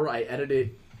half an hour. I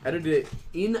edited it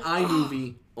in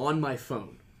iMovie on my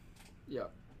phone. Yeah.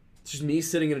 It's just me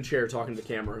sitting in a chair talking to the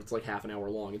camera. It's like half an hour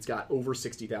long. It's got over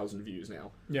 60,000 views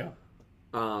now. Yeah.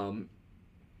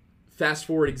 Fast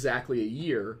forward exactly a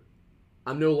year,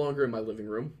 I'm no longer in my living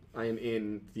room. I am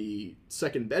in the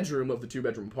second bedroom of the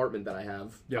 2-bedroom apartment that I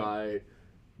have. Yeah.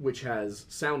 which has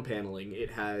sound paneling. It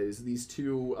has these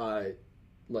two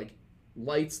like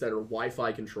lights that are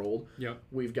Wi-Fi controlled. Yep.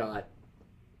 We've got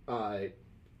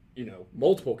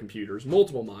multiple computers,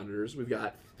 multiple monitors. We've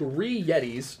got 3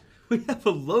 Yetis. We have a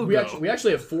logo. We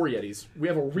actually have 4 Yetis. We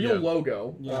have a real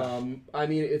logo. Yeah. I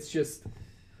mean, it's just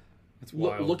It's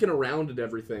wild. looking around at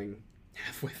everything.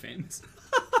 Halfway famous.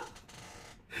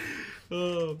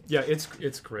 Yeah,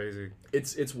 it's crazy.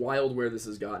 It's wild where this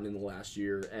has gotten in the last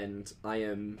year, and I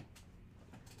am,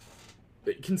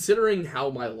 considering how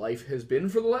my life has been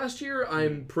for the last year,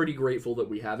 I'm pretty grateful that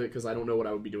we have it, because I don't know what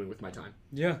I would be doing with my time.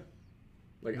 Yeah.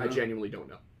 Like, I genuinely don't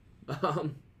know.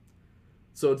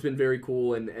 So it's been very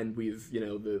cool, and we've,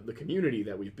 the community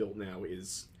that we've built now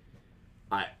is...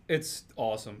 It's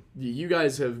awesome. You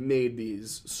guys have made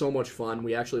these so much fun.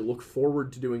 We actually look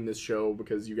forward to doing this show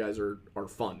because you guys are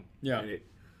fun. Yeah. And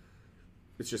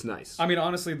it's just nice. I mean,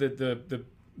 honestly, the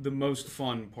most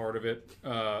fun part of it,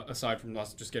 aside from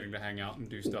us just getting to hang out and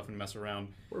do stuff and mess around.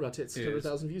 We're about to hit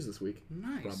 600,000 views this week.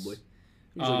 Nice. Probably.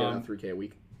 Usually get about 3K a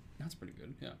week. That's pretty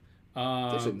good, yeah.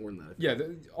 It's actually more than that. Yeah,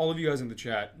 all of you guys in the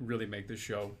chat really make this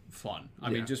show fun. I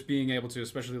mean, just being able to,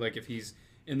 especially like if he's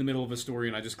in the middle of a story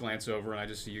and I just glance over and I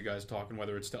just see you guys talking,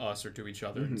 whether it's to us or to each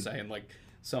other, and saying like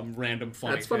some random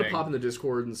funny It's fun thing. to pop in the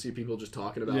Discord and see people just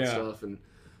talking about Yeah. stuff. And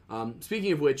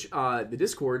speaking of which, the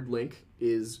Discord link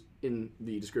is in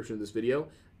the description of this video,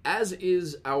 as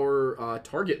is our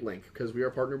Target link, because we are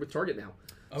partnered with Target now.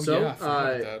 Oh, So, yeah, I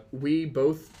forgot about that. we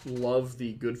both love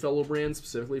the Goodfellow brand,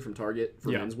 specifically from Target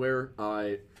for Yeah.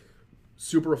 menswear.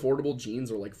 Super affordable.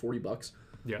 Jeans are like $40.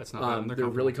 Yeah, it's not bad. They're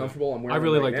really comfortable. I'm wearing I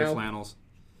really them right like their now. flannels.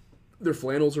 Their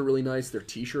flannels are really nice. Their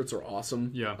t-shirts are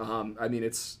awesome. Yeah. I mean,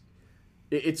 it's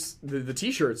the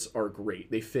t-shirts are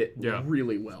great. They fit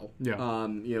really well. Yeah.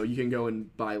 You can go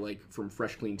and buy like from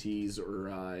Fresh Clean Tees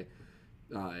or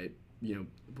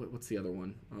what's the other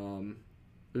one?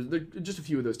 There's just a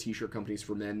few of those t-shirt companies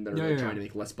for men that are trying to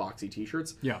make less boxy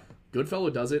t-shirts. Yeah. Goodfellow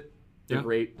does it. They're Yeah.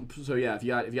 great. So yeah, if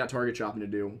you got Target shopping to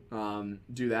do,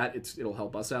 do that. It'll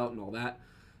help us out and all that.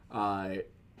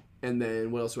 And then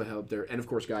what else do I have up there? And of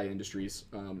course, Gaia Industries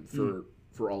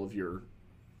for all of your,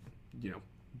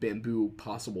 bamboo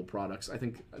possible products. I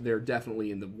think they're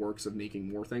definitely in the works of making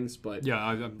more things, but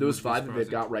those 5 that they've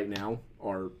got right now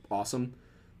are awesome.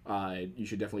 You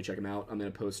should definitely check them out. I'm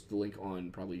going to post the link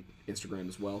on probably Instagram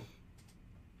as well,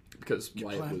 because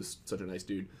Wyatt was such a nice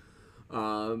dude.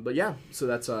 But yeah, so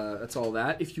that's all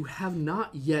that. If you have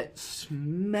not yet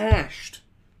smashed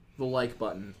the like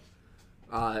button,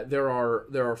 there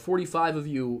are 45 of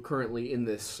you currently in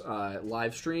this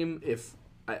live stream. If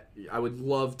I would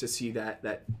love to see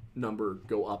that number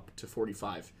go up to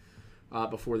 45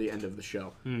 before the end of the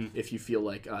show, if you feel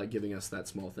like giving us that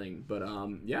small thing. But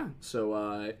yeah,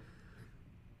 so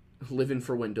living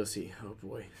for Wendossi. Oh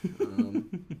boy.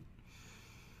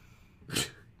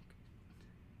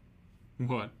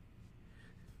 What?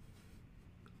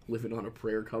 Living on a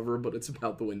prayer cover, but it's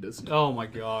about the Wendossi. Oh my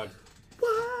god.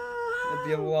 That'd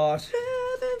be a lot.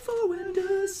 Living for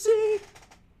Wendossi.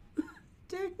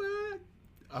 Take my...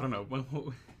 I don't know.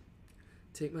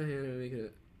 Take my hand and make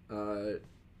it.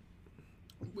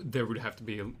 There would have to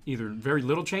be either very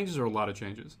little changes or a lot of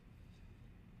changes.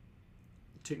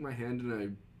 Take my hand and I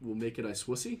will make it I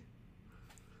swussy.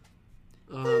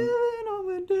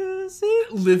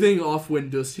 Living off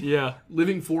Wendossi. Yeah.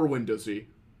 Living for Wendossi.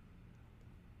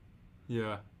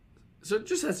 Yeah. So it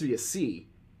just has to be a C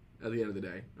at the end of the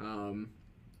day.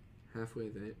 Halfway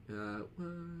there.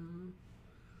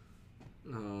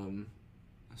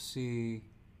 See.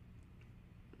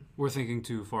 We're thinking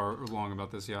too far along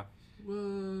about this, yeah.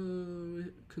 Whoa,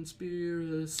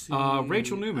 conspiracy.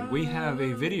 Rachel Newman, we have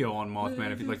a video on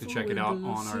Mothman if you'd like to check it out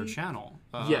on our channel.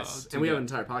 Yes, and we have an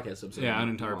entire podcast episode. Yeah, on an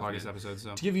entire Mothman. podcast episode.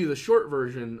 So To give you the short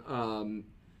version,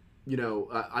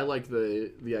 I like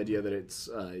the idea that it's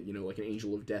like an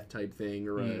angel of death type thing,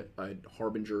 or a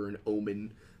harbinger, an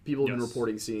omen. People have been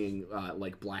reporting seeing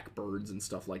like black birds and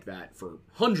stuff like that for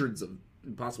hundreds of,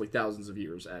 possibly thousands of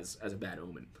years as a bad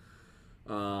omen.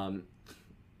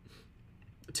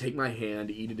 Take my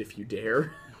hand, eat it if you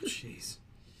dare. oh, jeez.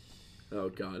 Oh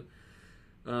God.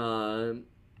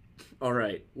 All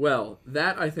right. Well,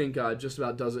 that I think just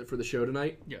about does it for the show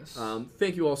tonight. Yes.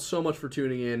 Thank you all so much for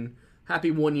tuning in.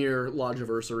 Happy 1 year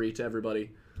Lodgiversary to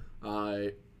everybody.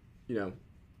 I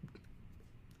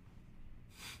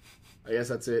guess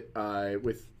that's it. By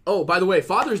the way,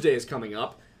 Father's Day is coming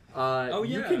up.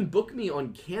 You can book me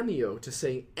on Cameo to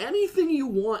say anything you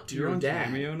want to You're your on dad.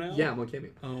 Cameo now? Yeah, I'm on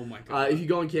Cameo. Oh my god. If you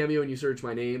go on Cameo and you search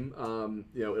my name,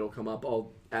 it'll come up.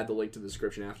 I'll add the link to the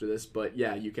description after this. But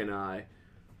yeah, you can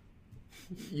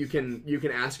you can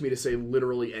ask me to say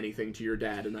literally anything to your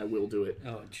dad, and I will do it.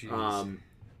 Oh, jeez.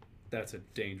 That's a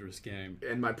dangerous game.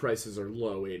 And my prices are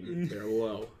low, Aiden. They're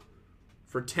low.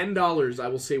 For $10, I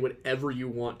will say whatever you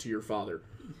want to your father.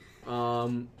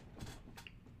 Or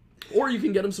you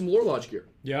can get him some Lore Lodge gear.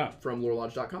 Yeah. From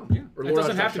lorelodge.com. Yeah. Or It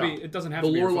doesn't have to shop. be. It doesn't have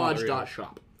to be your father.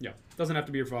 TheLoreLodge.shop. Yeah. It doesn't have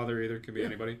to be your father either. It could be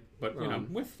anybody. But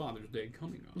with Father's Day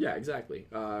coming up. Yeah, exactly.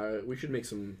 We should make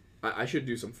some. I should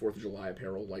do some 4th of July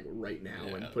apparel like right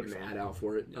now and put an ad out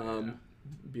for it.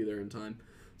 Be there in time.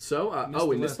 So,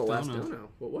 we missed the last dono.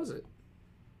 What was it?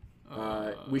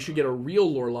 We should get a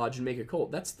real Lore Lodge and make a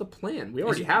cult. That's the plan. We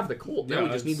already have the cult. Now we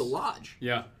just need the lodge.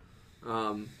 Yeah.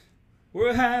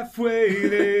 We're halfway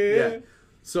there. Yeah.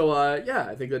 So,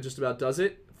 I think that just about does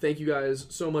it. Thank you guys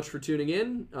so much for tuning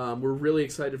in. We're really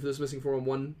excited for this Missing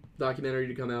 411 documentary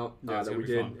to come out that we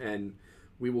did. Fun. And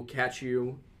we will catch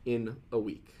you in a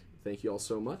week. Thank you all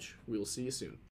so much. We will see you soon.